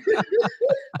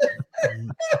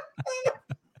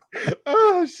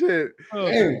 Oh shit.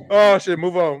 Damn. Oh shit.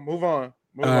 Move on. Move on.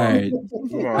 Move All on. right,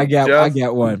 Move on. I got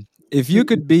Jeff? one. If you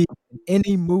could be in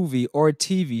any movie or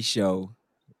TV show,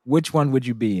 which one would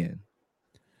you be in?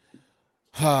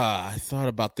 I thought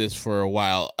about this for a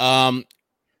while.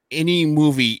 Any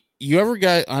movie you ever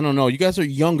got? I don't know. You guys are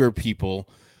younger people,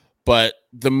 but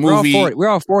the movie. We're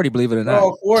all 40, believe it or not.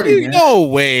 Oh, 40, man. No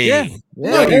way. Yeah.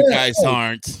 No, Yeah. you guys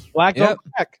aren't. Black Yep. on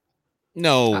black.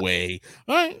 No way.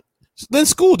 All right. Then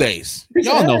School Days.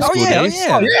 Y'all know Oh School yeah, Days.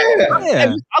 Yeah. yeah, yeah. Hey,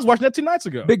 I was watching that 2 nights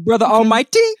ago. Big Brother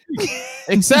Almighty.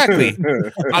 Exactly.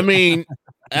 I mean,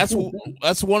 that's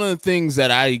one of the things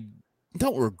that I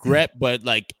don't regret, but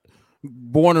like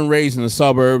born and raised in the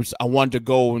suburbs, I wanted to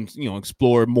go and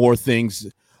explore more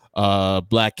things,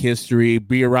 Black history,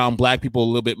 be around Black people a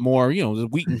little bit more. The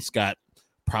Wheaton's got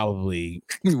probably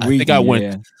I think I went.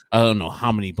 Yeah. I don't know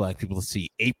how many Black people. Let's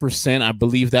see, 8%. I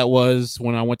believe that was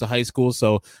when I went to high school.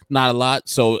 So not a lot.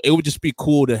 So it would just be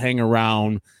cool to hang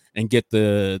around and get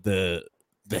the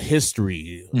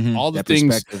history, Mhm. all the That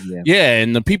things. perspective, yeah. Yeah,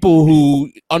 and the people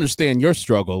who understand your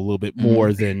struggle a little bit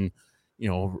more than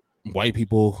white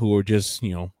people who are just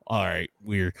all right,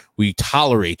 we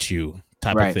tolerate you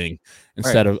type Right. of thing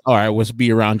instead of all right, let's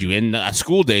be around you. And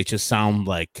School Day just sound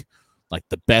like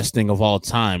the best thing of all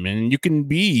time, and you can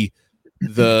be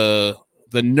the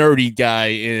nerdy guy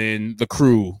in the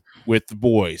crew with the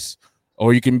boys,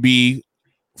 or you can be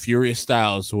Furious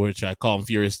Styles, which I call him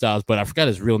Furious Styles, but I forgot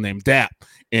his real name, Dap,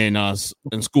 in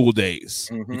School Days.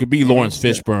 Mhm. You could be Lawrence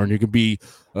Fishburne, you could be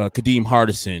Kadeem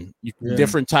Hardison, Yeah.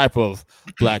 different type of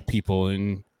Black people,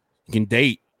 and you can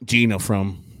date Gina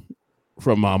from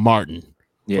Martin.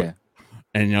 Yeah.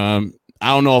 And I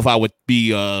don't know if I would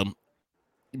be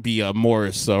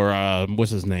Morris or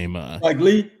what's his name, Like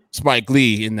Lee. Spike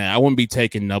Lee in that. I wouldn't be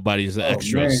taking nobody's Oh, man,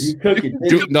 extras. you cooking.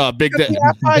 No,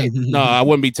 no, I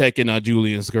wouldn't be taking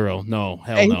Julian's girl. No,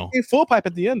 hell Hey, no. he full pipe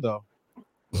at the end though.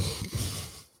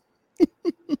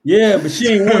 Yeah, but she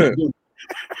ain't want to do it.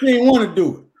 She ain't want to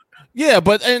do it. Yeah,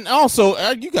 but and also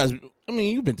you guys. I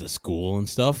mean, you've been to school and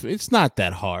stuff. It's not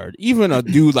that hard. Even a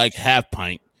dude like Half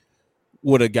Pint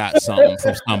would have got something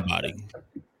from somebody.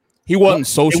 He wasn't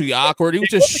socially awkward. He was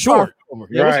just short.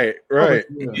 Right.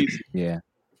 Yeah.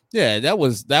 Yeah, that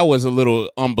was a little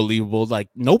unbelievable. Like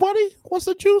nobody wants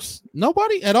the juice.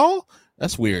 Nobody at all.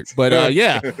 That's weird. But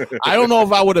yeah, I don't know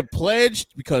if I would have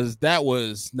pledged because that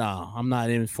was I'm not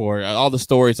in for it. All the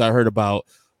stories I heard about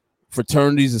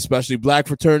fraternities, especially Black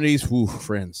fraternities. Whew,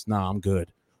 friends. I'm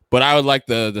good. But I would like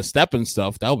the stepping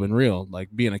stuff. That would have been real. Like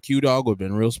being a Q dog would have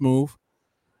been real smooth.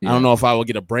 Yeah. I don't know if I would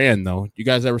get a brand though. You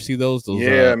guys ever see those?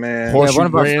 Yeah, man. Yeah, Horseshoe one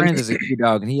of our brand? friends is a Q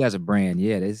dog, and he has a brand.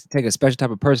 Yeah, they take a special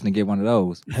type of person to get one of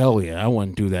those. Hell yeah, I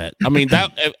wouldn't do that. I mean,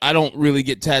 I don't really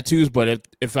get tattoos, but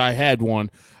if I had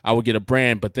one, I would get a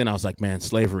brand. But then I was like, man,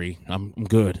 slavery, I'm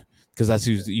good because that's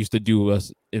who used to do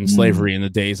us in slavery in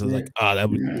the days. I was like,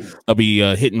 that'll be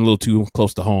hitting a little too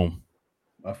close to home.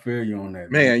 I feel you on that,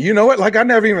 Man, you know what? Like I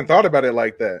never even thought about it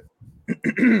like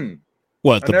that.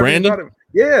 What, the branding?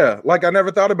 Yeah, like I never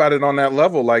thought about it on that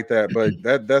level like that, but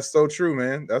that's so true,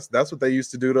 man. That's what they used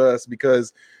to do to us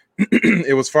because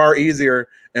it was far easier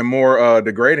and more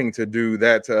degrading to do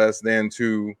that to us than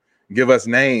to give us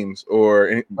names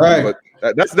or Right.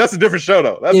 But that's a different show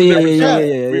though. That's a different show.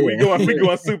 yeah. We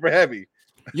going super heavy.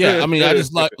 Yeah, I mean, I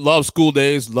just love School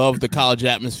Days, love the college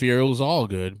atmosphere. It was all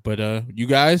good. But you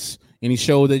guys, any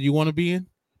show that you want to be in?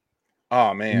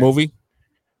 Oh man. Movie?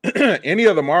 Any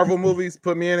of the Marvel movies,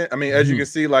 put me in it. I mean, as you can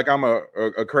see, like I'm a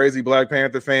crazy Black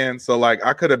Panther fan, so like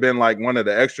I could have been like one of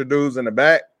the extra dudes in the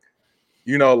back,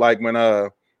 like when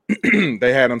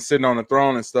they had him sitting on the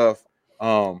throne and stuff.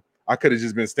 I could have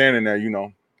just been standing there,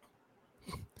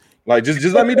 like just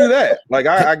let me do that. Like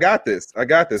I got this. I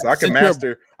can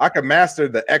master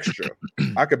the extra.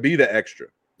 I could be the extra.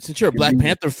 Since you're a Black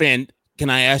Panther fan, Can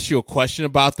I ask you a question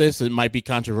about this? It might be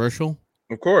controversial.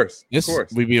 Of course. This of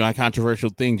course. would be my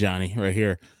controversial thing, Johnny, right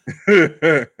here.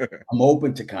 I'm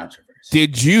open to controversy.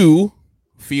 Did you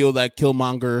feel that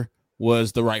Killmonger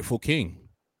was the rightful king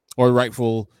or the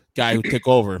rightful guy who took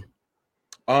over?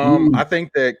 I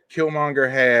think that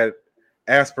Killmonger had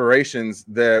aspirations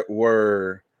that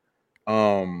were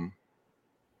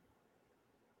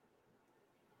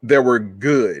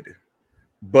good,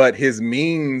 but his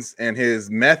means and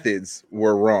his methods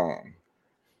were wrong.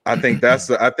 I think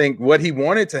I think what he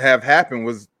wanted to have happen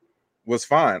was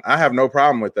fine. I have no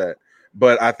problem with that.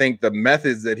 But I think the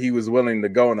methods that he was willing to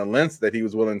go and the lengths that he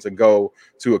was willing to go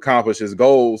to accomplish his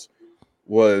goals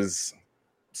was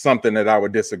something that I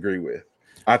would disagree with.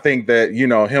 I think that, you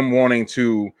know, him wanting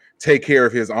to take care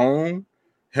of his own,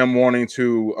 him wanting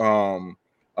to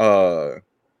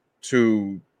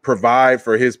provide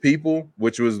for his people,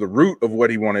 which was the root of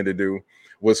what he wanted to do,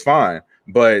 was fine.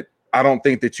 But I don't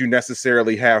think that you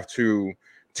necessarily have to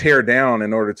tear down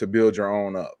in order to build your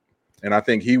own up. And I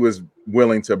think he was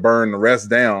willing to burn the rest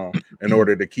down in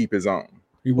order to keep his own.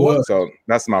 He was. So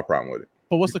that's my problem with it.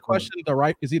 But what's the question?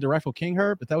 Is he the rightful king,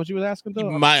 Herb? Is that what you were asking, though?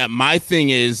 My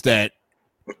thing is that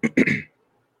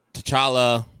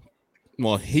T'Challa,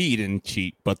 well, he didn't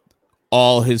cheat, but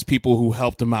all his people who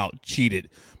helped him out cheated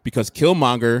because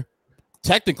Killmonger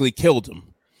technically killed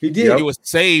him. He did. He was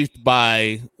saved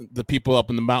by the people up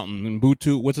in the mountain.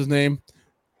 Mbutu, what's his name?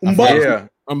 M'Baku.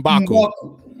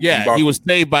 M'Baku. Yeah, M'Baku. he was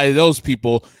saved by those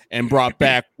people and brought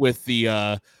back with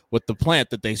the plant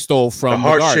that they stole from The the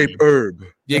garden. heart-shaped herb.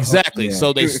 Exactly. Yeah.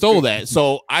 So they stole that.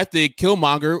 So I think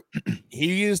Killmonger,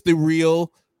 he is the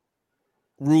real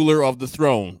ruler of the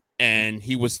throne, and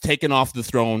he was taken off the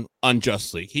throne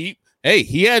unjustly. He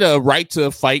had a right to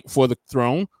fight for the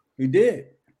throne. He did.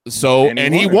 So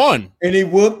and he won. And he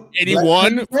whooped. And he Black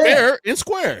won Panther. fair and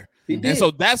square. He did. And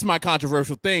so that's my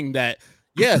controversial thing that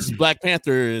yes, Black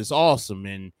Panther is awesome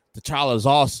and T'Challa is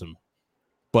awesome,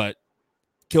 but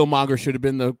Killmonger should have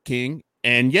been the king.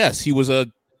 And yes, he was a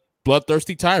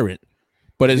bloodthirsty tyrant,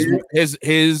 but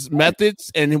his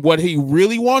methods and what he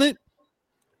really wanted,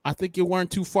 I think it weren't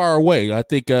too far away. I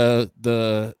think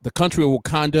the country of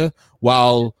Wakanda,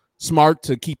 while smart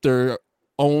to keep their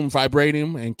own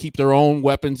vibranium and keep their own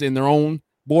weapons in their own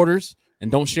borders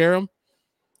and don't share them,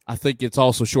 I think it's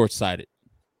also short-sighted.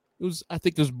 I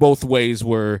think there's both ways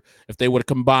where if they would have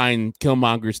combined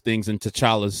Killmonger's things and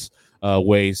T'Challa's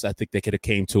ways, I think they could have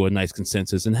came to a nice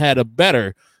consensus and had a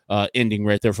better ending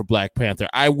right there for Black Panther.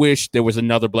 I wish there was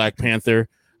another Black Panther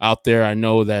out there. I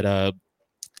know that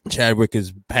Chadwick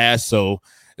is passed, so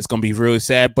it's going to be really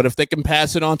sad. But if they can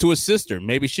pass it on to his sister,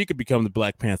 maybe she could become the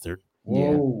Black Panther.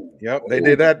 Whoa. Yep, they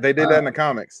did that. They did that in the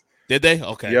comics. Did they?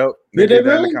 Okay. Yep, Did they did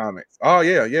that in really? the comics. Oh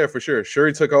yeah, for sure.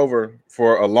 Shuri took over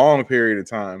for a long period of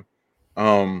time.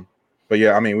 But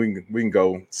yeah, I mean, we can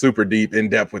go super deep in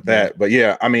depth with that. But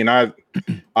yeah, I mean, I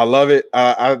love it.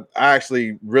 I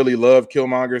actually really love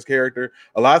Killmonger's character.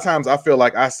 A lot of times, I feel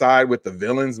like I side with the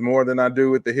villains more than I do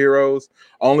with the heroes,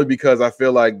 only because I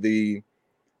feel like the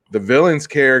villains'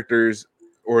 characters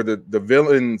or the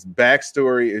villain's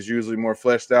backstory is usually more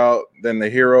fleshed out than the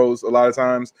heroes. A lot of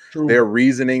times, True. their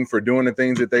reasoning for doing the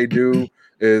things that they do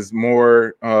is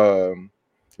more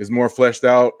fleshed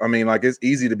out. I mean, like, it's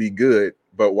easy to be good,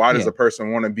 but why does a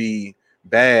person want to be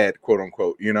bad, quote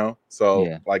unquote, you know?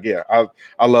 So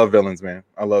I love villains, man.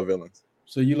 I love villains.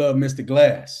 So you love Mr.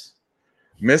 Glass.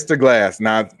 Mr. Glass.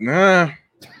 Nah,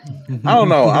 I don't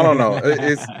know.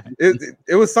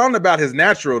 It was something about his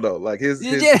natural though. Like his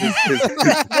it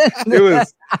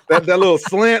was that little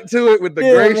slant to it with the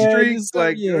gray streaks.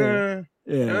 Like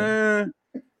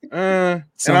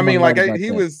and I mean, like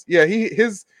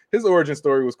his origin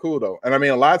story was cool though. And I mean,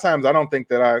 a lot of times I don't think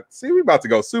that we about to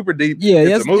go super deep.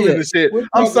 It's a movie and shit.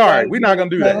 I'm sorry, we're not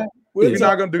gonna do that. We're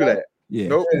not gonna do that. Yeah.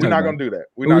 Nope, we're not gonna do that.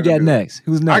 Who we got next?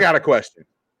 Who's next? I got a question.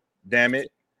 Damn it.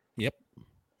 Yep.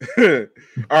 All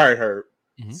right, Herb.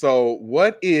 Mhm. So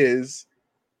what is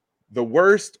the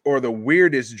worst or the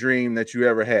weirdest dream that you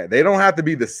ever had? They don't have to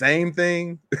be the same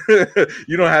thing.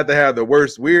 You don't have to have the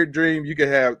worst weird dream. You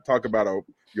can talk about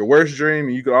your worst dream,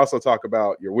 and you could also talk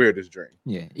about your weirdest dream.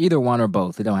 Yeah, either one or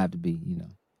both. It don't have to be,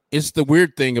 It's the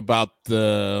weird thing about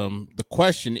the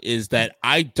question is that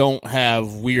I don't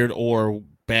have weird or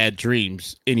bad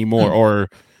dreams anymore. Or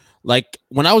like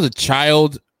when I was a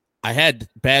child, I had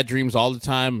bad dreams all the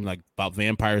time, like about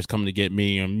vampires coming to get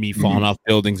me and me falling off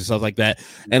buildings and stuff like that.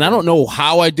 And I don't know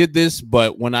how I did this,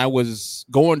 but when I was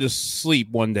going to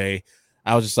sleep one day,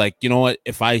 I was just like, you know what?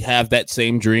 If I have that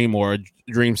same dream or a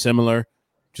dream similar,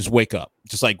 just wake up.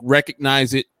 Just like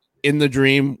recognize it in the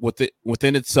dream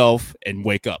within itself and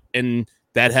wake up. And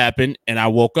that happened and I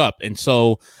woke up. And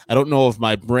so I don't know if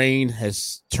my brain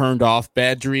has turned off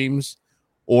bad dreams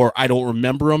or I don't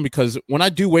remember them, because when I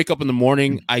do wake up in the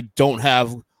morning, I don't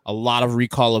have a lot of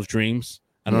recall of dreams.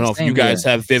 I don't know if you guys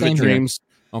have vivid dreams.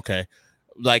 Okay.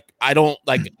 Like I don't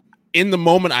like in the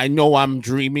moment, I know I'm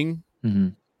dreaming,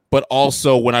 but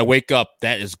also when I wake up,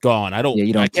 that is gone. I don't,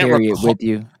 you don't carry it with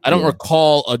you. I don't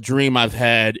recall a dream I've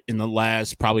had in the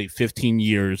last probably 15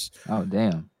 years. Oh,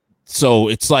 damn. So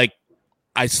it's like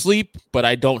I sleep, but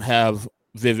I don't have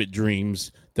vivid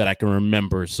dreams that I can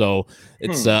remember. So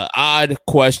it's an odd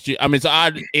question. I mean, it's an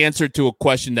odd answer to a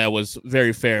question that was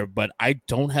very fair, but I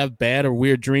don't have bad or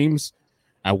weird dreams.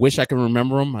 I wish I could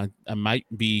remember them. I might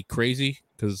be crazy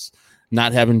because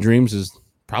not having dreams is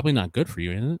probably not good for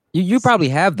you, isn't it? You probably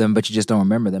have them, but you just don't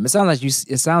remember them. It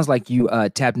sounds like you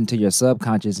tapped into your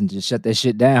subconscious and just shut that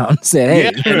shit down.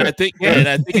 Said, hey, and I think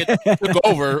it took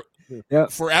over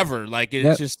forever. Like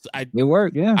it's just it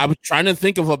worked. Yeah, I was trying to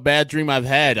think of a bad dream I've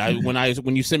had.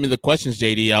 When you sent me the questions,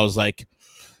 JD, I was like,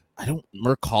 I don't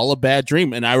recall a bad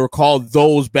dream, and I recall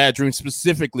those bad dreams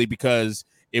specifically because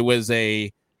it was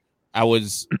I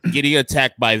was getting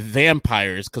attacked by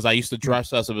vampires because I used to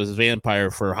dress up as a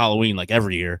vampire for Halloween like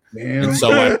every year. Damn.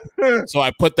 And so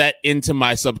I put that into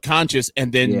my subconscious.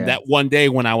 And then that one day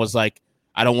when I was like,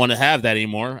 I don't want to have that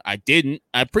anymore, I didn't.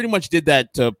 I pretty much did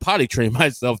that to potty train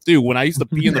myself too. When I used to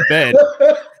pee in the bed,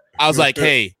 I was like,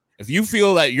 hey, if you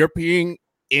feel that you're peeing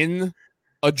in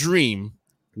a dream,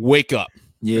 wake up.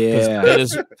 Yeah.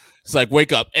 It's like,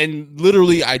 wake up. And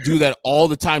literally I do that all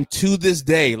the time to this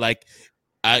day. Like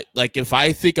if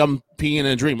I think I'm peeing in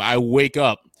a dream, I wake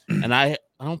up, and I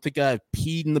don't think I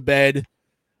peed in the bed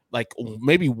like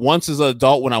maybe once as an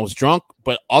adult when I was drunk,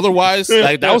 but otherwise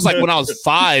that was like when I was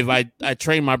 5. I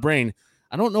trained my brain.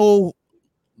 I don't know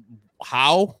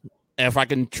how, if I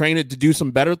can train it to do some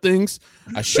better things,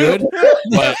 I should.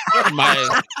 But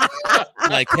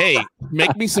hey,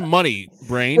 make me some money,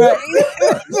 brain.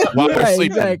 While we're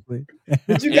sleeping. Exactly.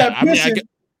 But you got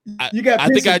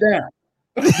pissing down.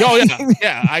 Oh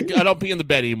yeah. I don't pee in the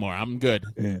bed anymore. I'm good.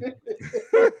 Yeah.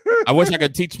 I wish I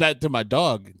could teach that to my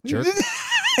dog, jerk.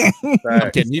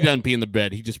 I'm kidding. He doesn't pee in the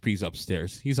bed. He just pees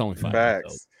upstairs. He's only 5 years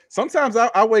old. Sometimes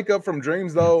I wake up from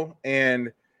dreams though,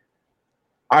 and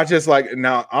I just like,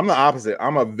 now I'm the opposite.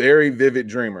 I'm a very vivid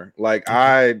dreamer. Like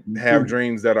I have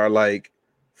dreams that are like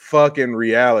fucking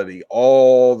reality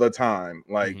all the time.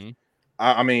 Like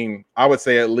I mean, I would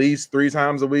say at least 3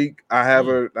 times a week I have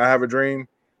a dream.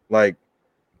 Like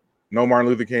no Martin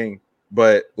Luther King,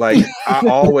 but like I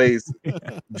always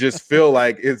just feel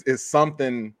like it's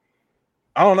something.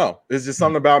 I don't know. It's just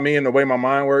something about me and the way my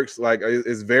mind works. Like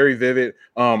it's very vivid.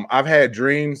 I've had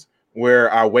dreams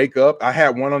where I wake up. I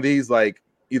had one of these like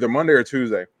either Monday or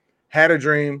Tuesday. Had a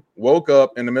dream, woke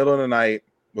up in the middle of the night,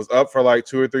 was up for like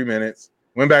 2 or 3 minutes,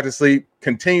 went back to sleep,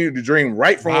 continued to dream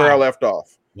right from where I left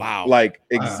off. Wow. Like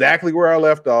exactly where I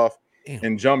left off. Damn.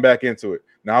 And jump back into it.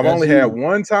 Now I've only had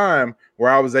one time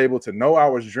where I was able to know I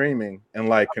was dreaming and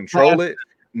like control it.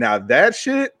 Now that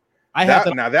shit,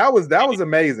 that was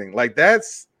amazing. Like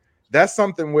that's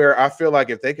something where I feel like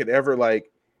if they could ever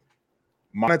like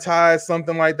monetize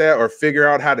something like that or figure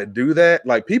out how to do that,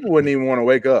 like people wouldn't even want to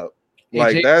wake up.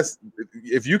 Like that's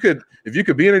if you could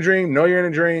be in a dream, know you're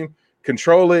in a dream,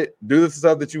 control it, do the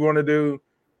stuff that you want to do.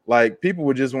 Like people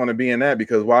would just want to be in that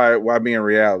because why be in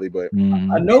reality? But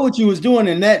I know what you was doing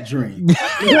in that dream. Because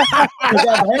I've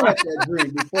had that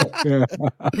dream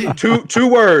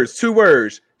before. Two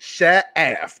words. Shat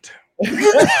aft.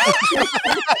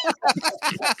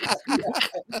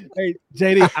 Hey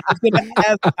JD, I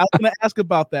was gonna ask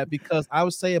about that because I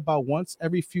would say about once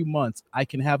every few months I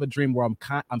can have a dream where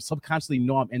I'm subconsciously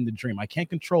know I'm in the dream. I can't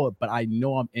control it, but I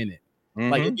know I'm in it.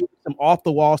 Like some off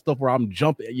the wall stuff where I'm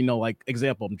jumping, like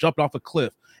example, I'm jumping off a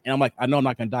cliff and I'm like, I know I'm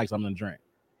not gonna die because I'm in the dream.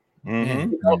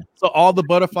 So all the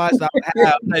butterflies I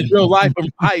have in real life from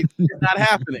heights is not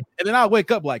happening. And then I wake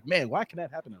up like, man, why can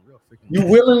that happen in real freaking You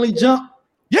willingly jump?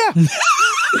 Yeah.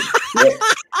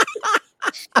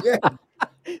 Yeah.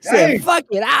 Said, fuck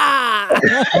it.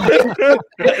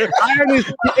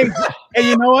 And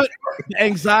you know what? The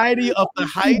anxiety of the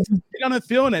heights, you're gonna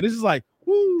feel that. This is like,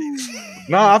 woo.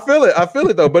 No, I feel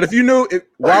it though. But if you knew,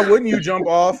 why wouldn't you jump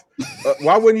off?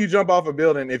 Why wouldn't you jump off a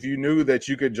building if you knew that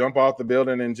you could jump off the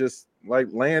building and just like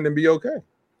land and be okay?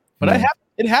 But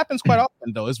it happens quite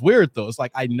often though. It's weird though. It's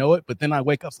like I know it, but then I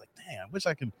wake up. It's like, damn, I wish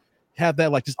I could have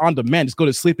that like just on demand. Just go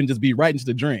to sleep and just be right into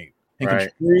the dream.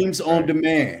 Right. Dreams on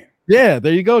demand. Yeah,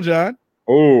 there you go, John.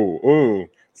 Oh,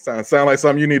 sound like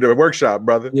something you need to workshop,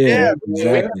 brother. Yeah,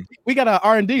 exactly. We got to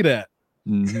R&D that.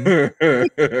 Let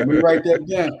me write that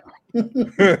down.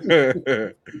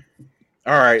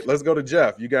 All right, let's go to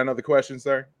Jeff. You got another question,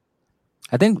 sir?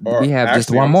 I think Or we have just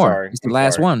actually, one I'm more. sorry. It's the I'm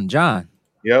last sorry. one, John.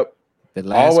 Yep. The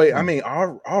last Always. one. I mean,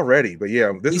 already, but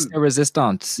yeah, this is Piece de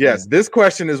resistance. yes. This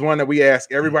question is one that we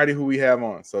ask everybody who we have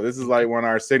on. So this is like one of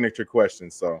our signature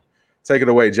questions. So take it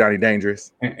away, Johnny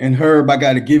Dangerous. And Herb, I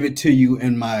got to give it to you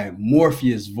in my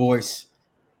Morpheus voice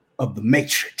of the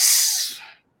Matrix.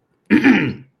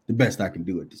 The best I can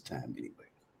do at this time, anyway.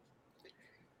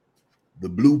 The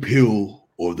blue pill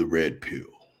or the red pill?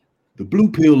 The blue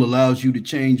pill allows you to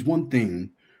change one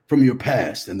thing from your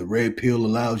past, and the red pill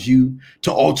allows you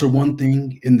to alter one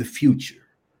thing in the future.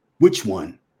 Which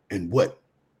one and what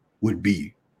would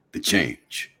be the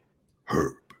change?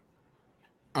 Herb.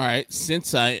 All right.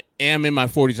 Since I am in my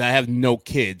 40s, I have no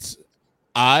kids.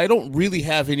 I don't really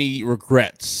have any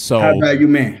regrets. So, High value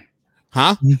man.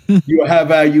 huh? You're a high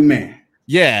value man.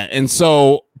 Yeah. And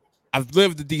so I've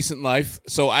lived a decent life.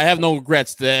 So I have no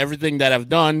regrets. Everything that I've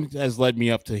done has led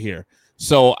me up to here.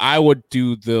 So I would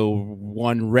do the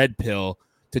one red pill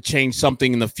to change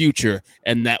something in the future.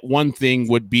 And that one thing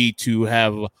would be to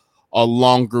have a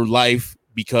longer life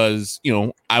because,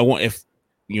 I want, if,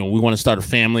 we want to start a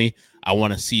family, I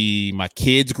want to see my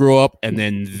kids grow up and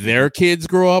then their kids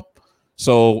grow up.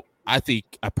 So I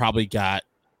think I probably got,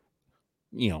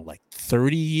 like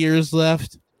 30 years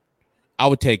left. I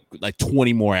would take like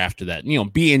 20 more after that.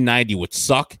 Being 90 would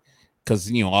suck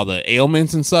because, all the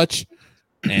ailments and such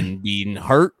and being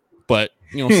hurt. But,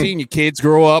 seeing your kids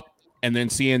grow up and then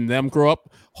seeing them grow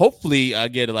up, hopefully I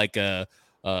get like a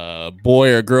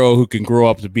boy or girl who can grow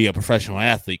up to be a professional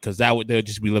athlete because they'll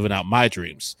just be living out my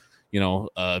dreams. Be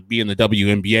in the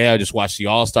WNBA. I just watched the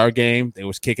All-Star game. They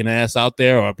was kicking ass out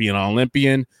there, or being an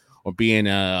Olympian, or being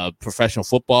a professional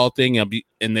football thing.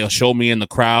 And they'll show me in the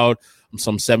crowd. I'm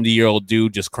some 70-year-old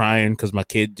dude just crying because my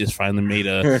kid just finally made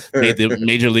the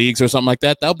major leagues or something like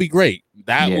that. That'll be great.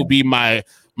 That would be my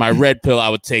red pill. I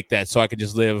would take that so I could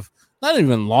just live not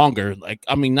even longer.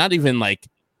 Not even like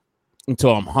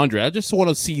until I'm 100. I just want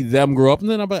to see them grow up, and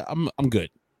then I'm good.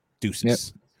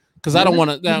 Deuces. Because I don't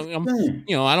want to. I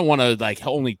don't want to like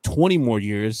only 20 more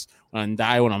years and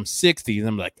die when I'm 60. And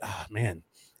I'm like, man,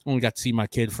 I only got to see my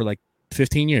kid for like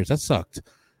 15 years. That sucked.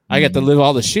 I got to live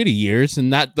all the shitty years and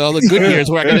not all the good years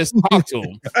where I can just talk to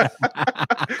him.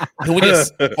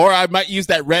 Or I might use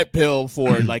that red pill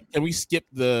for like, can we skip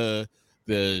the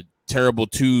terrible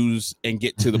twos and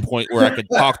get to the point where I could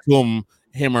talk to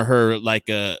him or her like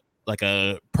a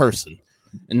person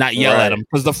and not yell at him?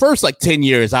 Because the first like 10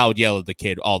 years, I would yell at the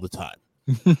kid all the time.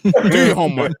 Do your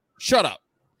homework. Shut up.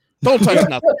 Don't touch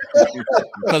nothing.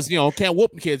 Because, can't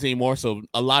whoop kids anymore. So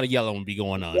a lot of yelling will be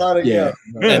going on.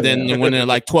 And then when they're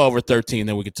like 12 or 13,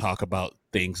 then we could talk about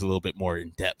things a little bit more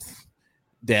in depth.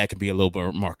 Dad can be a little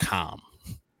bit more calm.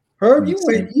 Herb, you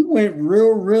went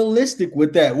real realistic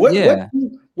with that.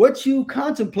 What you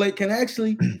contemplate can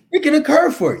actually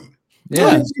occur for you.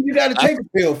 Yeah. You got to take a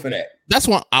pill for that. That's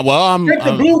what I'm take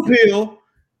the blue pill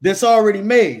that's already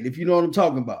made, if you know what I'm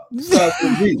talking about. You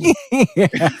can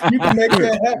make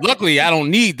that happen. Luckily, I don't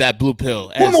need that blue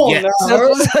pill. Come on yet. now,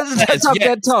 Herb. Let's talk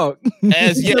that talk.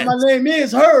 As yet. My name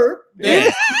is Herb. Yeah.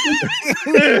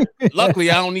 Luckily,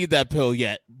 I don't need that pill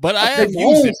yet, but I have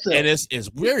used it, and it's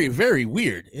very, very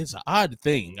weird. It's an odd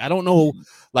thing. I don't know,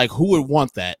 like who would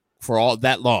want that for all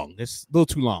that long. It's a little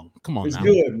too long. Come on, it's now.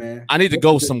 Good, man. I need to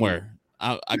go somewhere.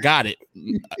 I got it.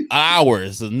 An hour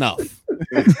is enough.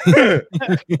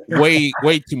 way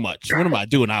too much. What am I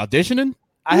doing? Auditioning?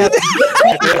 I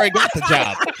already got the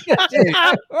job.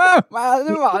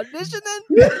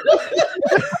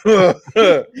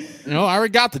 I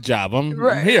already got the job. I'm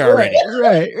here already.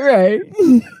 Right.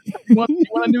 You want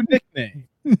a new nickname?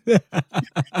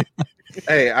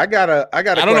 Hey, I got a I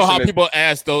don't know how people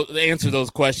answer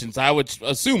those questions. I would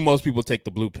assume most people take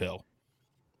the blue pill.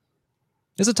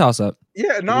 It's a toss-up.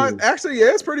 Yeah, no, actually,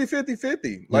 it's pretty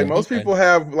 50-50. Like most people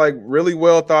have like really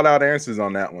well thought out answers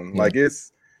on that one. Like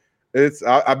it's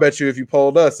I bet you if you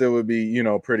polled us, it would be,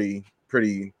 pretty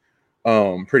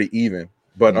even.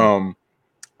 But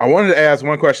I wanted to ask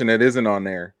one question that isn't on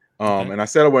there. And I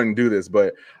said I wouldn't do this,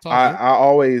 but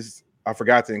I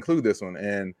forgot to include this one.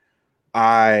 And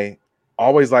I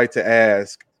always like to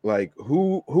ask, like,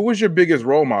 who was your biggest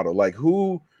role model? Like,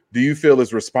 who do you feel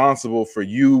is responsible for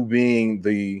you being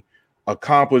the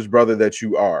accomplished brother that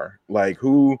you are? Like,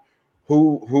 who's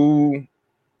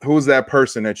that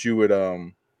person that you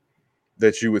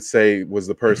would say was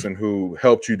the person who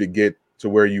helped you to get to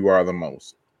where you are the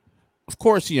most? Of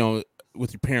course, with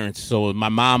your parents. So my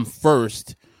mom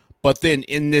first, but then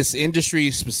in this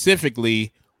industry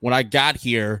specifically, when I got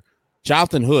here,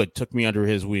 Jonathan Hood took me under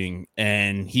his wing,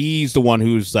 and he's the one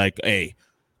who's like, hey,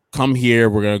 come here.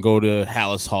 We're going to go to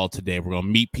Hallis Hall today. We're going to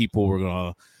meet people. We're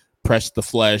going to press the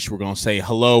flesh. We're going to say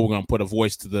hello. We're going to put a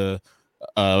voice to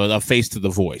a face to the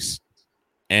voice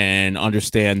and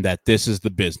understand that this is the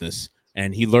business.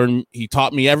 And he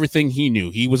taught me everything he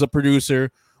knew. He was a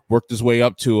producer, worked his way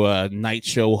up to a night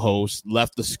show host,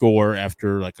 left the Score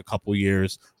after like a couple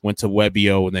years, went to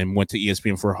Webio, and then went to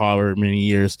ESPN for however many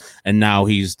years. And now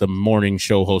he's the morning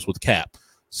show host with Cap.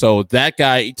 So that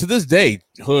guy, to this day,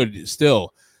 Hood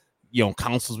still,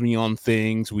 counsels me on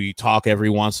things. We talk every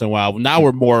once in a while. Now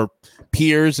we're more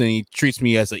peers, and he treats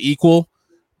me as an equal.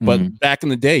 But back in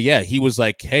the day, yeah, he was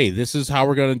like, hey, this is how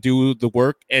we're going to do the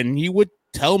work. And he would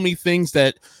tell me things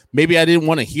that maybe I didn't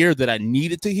want to hear that I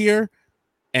needed to hear.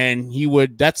 And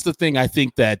that's the thing I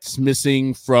think that's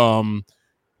missing from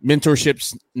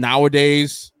mentorships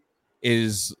nowadays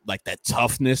is like that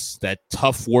toughness, that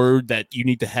tough word that you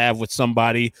need to have with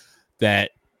somebody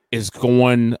that is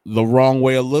going the wrong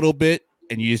way a little bit.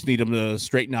 And you just need them to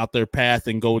straighten out their path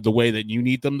and go the way that you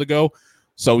need them to go.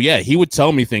 So yeah, he would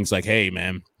tell me things like, hey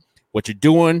man, what you're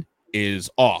doing is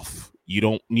off. You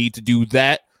don't need to do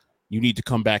that. You need to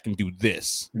come back and do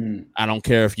this. I don't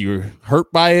care if you're hurt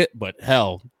by it, but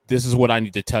hell, this is what I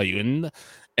need to tell you.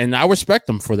 And I respect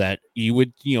him for that. He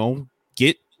would,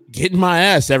 get in my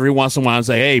ass every once in a while and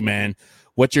say, hey man,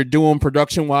 what you're doing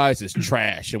production wise is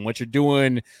trash. And what you're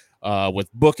doing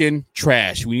with booking,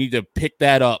 trash. We need to pick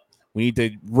that up. We need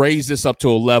to raise this up to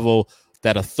a level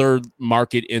that a third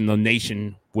market in the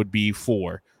nation would be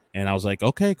for. And I was like,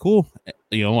 okay, cool.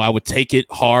 I would take it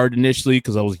hard initially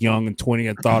because I was young and 20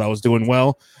 and thought I was doing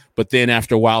well. But then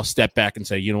after a while, step back and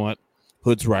say, you know what?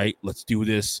 Hood's right. Let's do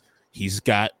this. He's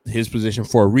got his position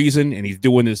for a reason, and he's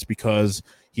doing this because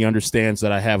he understands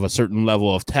that I have a certain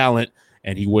level of talent,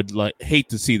 and he would hate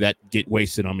to see that get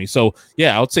wasted on me. So,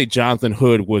 yeah, I would say Jonathan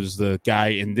Hood was the guy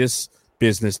in this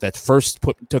business that first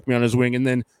took me on his wing. And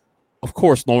then, of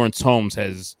course, Lawrence Holmes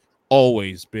has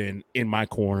always been in my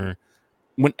corner.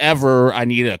 Whenever I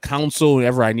needed a counsel,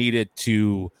 whenever I needed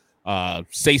to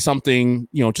say something,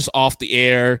 just off the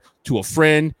air to a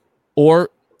friend, or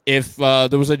if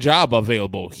there was a job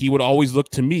available, he would always look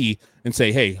to me and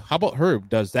say, hey, how about Herb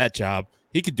does that job?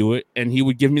 He could do it. And he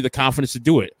would give me the confidence to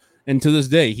do it. And to this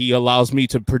day, he allows me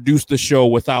to produce the show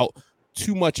without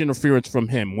too much interference from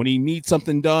him. When he needs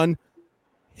something done,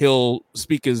 he'll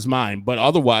speak his mind. But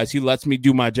otherwise, he lets me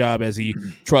do my job as he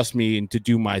trusts me and to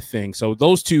do my thing. So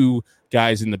those two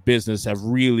guys in the business have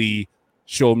really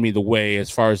showed me the way as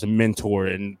far as a mentor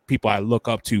and people I look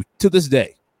up to this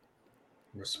day.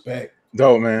 Respect.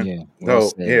 Dope, man. Yeah,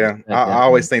 dope. Yeah. I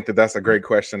always think that's a great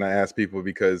question to ask people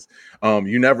because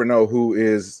you never know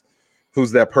who's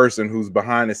that person who's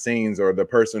behind the scenes or the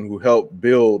person who helped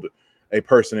build a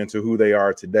person into who they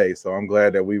are today. So I'm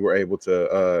glad that we were able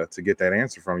to get that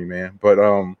answer from you, man. But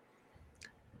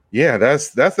yeah,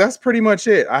 that's pretty much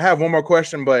it. I have one more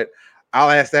question, but I'll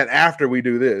ask that after we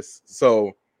do this.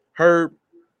 So Herb,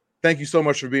 thank you so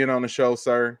much for being on the show,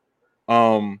 sir.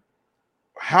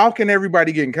 How can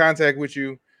everybody get in contact with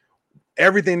you?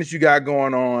 Everything that you got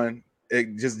going on,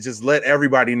 just let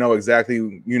everybody know exactly,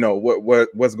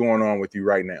 what's going on with you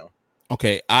right now.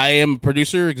 Okay, I am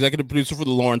executive producer for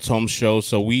the Lawrence Holmes Show.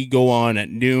 So we go on at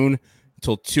noon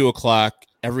until 2:00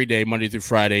 every day, Monday through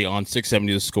Friday on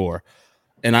 670 The Score.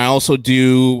 And I also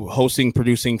do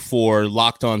producing for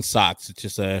Locked On Sox. It's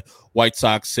just a White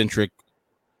Sox-centric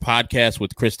podcast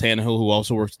with Chris Tannehill, who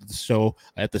also works at the show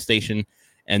at the station.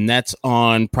 And that's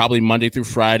on probably Monday through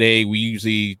Friday. We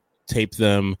usually tape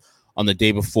them on the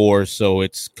day before, so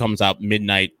it comes out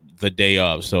midnight the day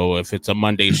of. So if it's a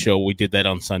Monday show, we did that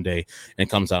on Sunday, and it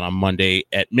comes out on Monday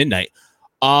at midnight.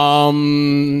 Follow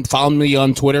me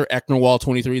on Twitter,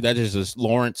 Ecknerwall23. That is just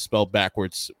Lawrence spelled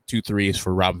backwards. 23 is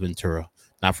for Rob Ventura,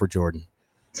 not for Jordan.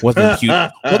 Wasn't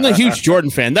a huge Jordan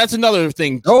fan. That's another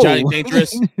thing, Johnny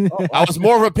Dangerous. I was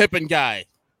more of a Pippen guy.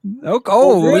 Don't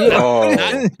claim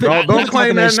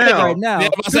that now. Right now. Yeah,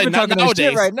 not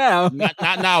nowadays. Right now. Not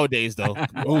nowadays, though.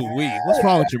 Ooh, what's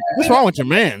wrong with your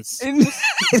mans?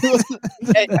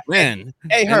 Man,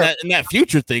 hey, Herb. And that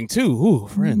future thing too. Ooh,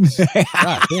 friends.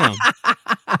 God damn.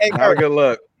 Hey, Herb, good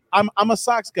luck. I'm a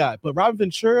Sox guy, but Robin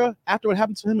Ventura, after what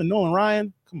happened to him and Nolan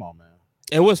Ryan, come on, man.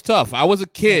 It was tough. I was a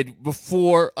kid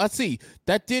before. Let's see.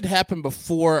 That did happen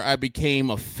before I became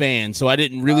a fan, so I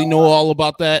didn't really know all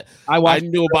about that. I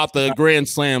knew about the grand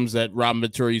slams that Robin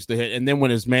Ventura used to hit, and then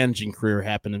when his managing career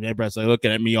happened, and everybody's like looking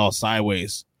at me all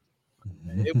sideways.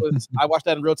 I watched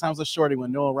that in real time as a shorty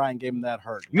when Nolan Ryan gave him that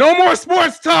hurt. No more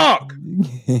sports talk.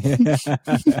 Anything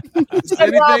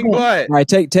but. All right,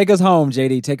 take us home,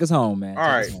 JD. Take us home, man. All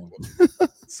right.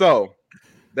 So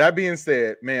that being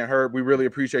said, man, Herb, we really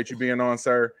appreciate you being on,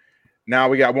 sir. Now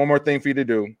we got one more thing for you to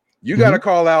do. You got to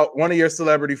call out one of your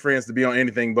celebrity friends to be on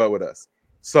Anything But with us.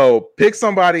 So pick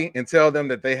somebody and tell them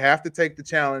that they have to take the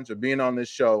challenge of being on this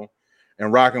show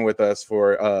and rocking with us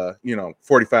for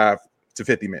 45 to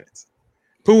 50 minutes.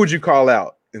 Who would you call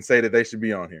out and say that they should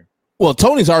be on here? Well,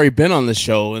 Tony's already been on the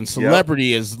show, and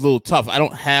celebrity is a little tough. I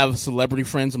don't have celebrity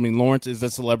friends. I mean, Lawrence is a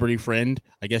celebrity friend,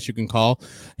 I guess you can call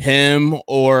him.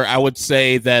 Or I would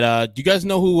say that, do you guys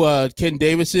know who Ken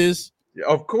Davis is? Yeah,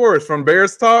 of course, from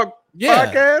Bears Talk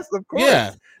podcast, of course.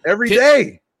 Yeah. Every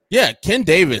day. Yeah, Ken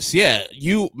Davis. Yeah,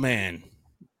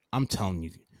 I'm telling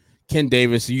you. Ken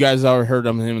Davis, you guys already heard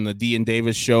of him in the D and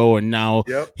Davis show, and now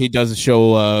he does a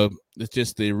show. It's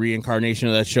just the reincarnation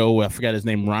of that show. I forgot his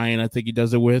name, Ryan. I think he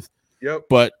does it with. Yep.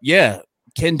 But yeah,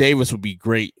 Ken Davis would be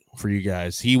great for you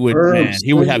guys. He would,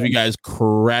 he would have you guys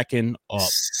cracking up.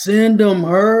 Send him,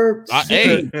 Herb.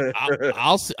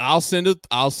 I'll send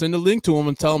a link to him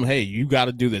and tell him, hey, you got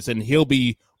to do this, and he'll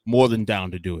be more than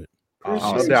down to do it.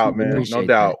 No doubt, man. No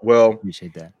doubt. Well,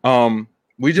 appreciate that.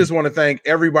 We just want to thank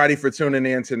everybody for tuning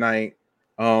in tonight.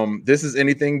 This is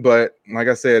Anything But. Like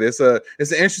I said, it's an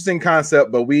interesting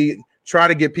concept, but we try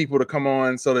to get people to come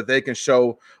on so that they can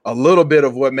show a little bit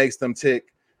of what makes them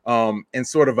tick in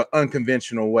sort of an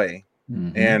unconventional way.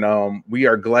 Mm-hmm. And we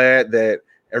are glad that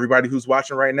everybody who's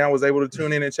watching right now was able to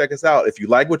tune in and check us out. If you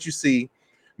like what you see,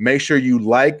 make sure you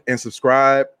like and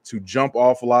subscribe to Jump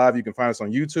Off Live. You can find us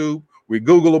on YouTube. We're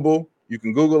Googleable. You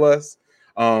can Google us.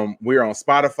 We're on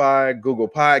Spotify, Google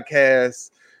Podcasts,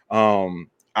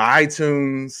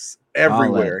 iTunes,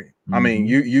 everywhere. I mean,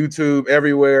 YouTube,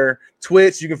 everywhere.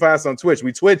 Twitch, you can find us on Twitch.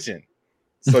 We twitching.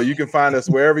 So you can find us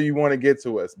wherever you want to get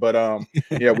to us. But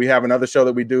we have another show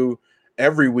that we do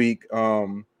every week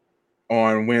on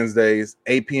Wednesdays,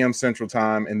 8 p.m. Central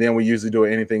Time. And then we usually do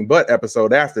an Anything But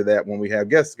episode after that when we have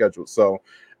guests scheduled. So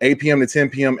 8 p.m. to 10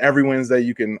 p.m. every Wednesday,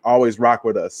 you can always rock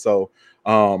with us. So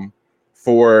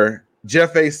for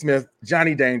Jeff A. Smith,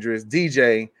 Johnny Dangerous,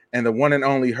 DJ, and the one and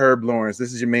only Herb Lawrence,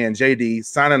 this is your man JD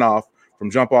signing off from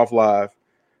Jump Off Live.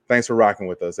 Thanks for rocking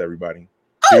with us, everybody.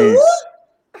 Peace.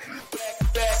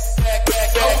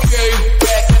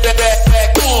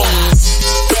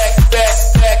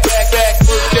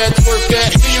 Work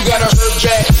that. You gotta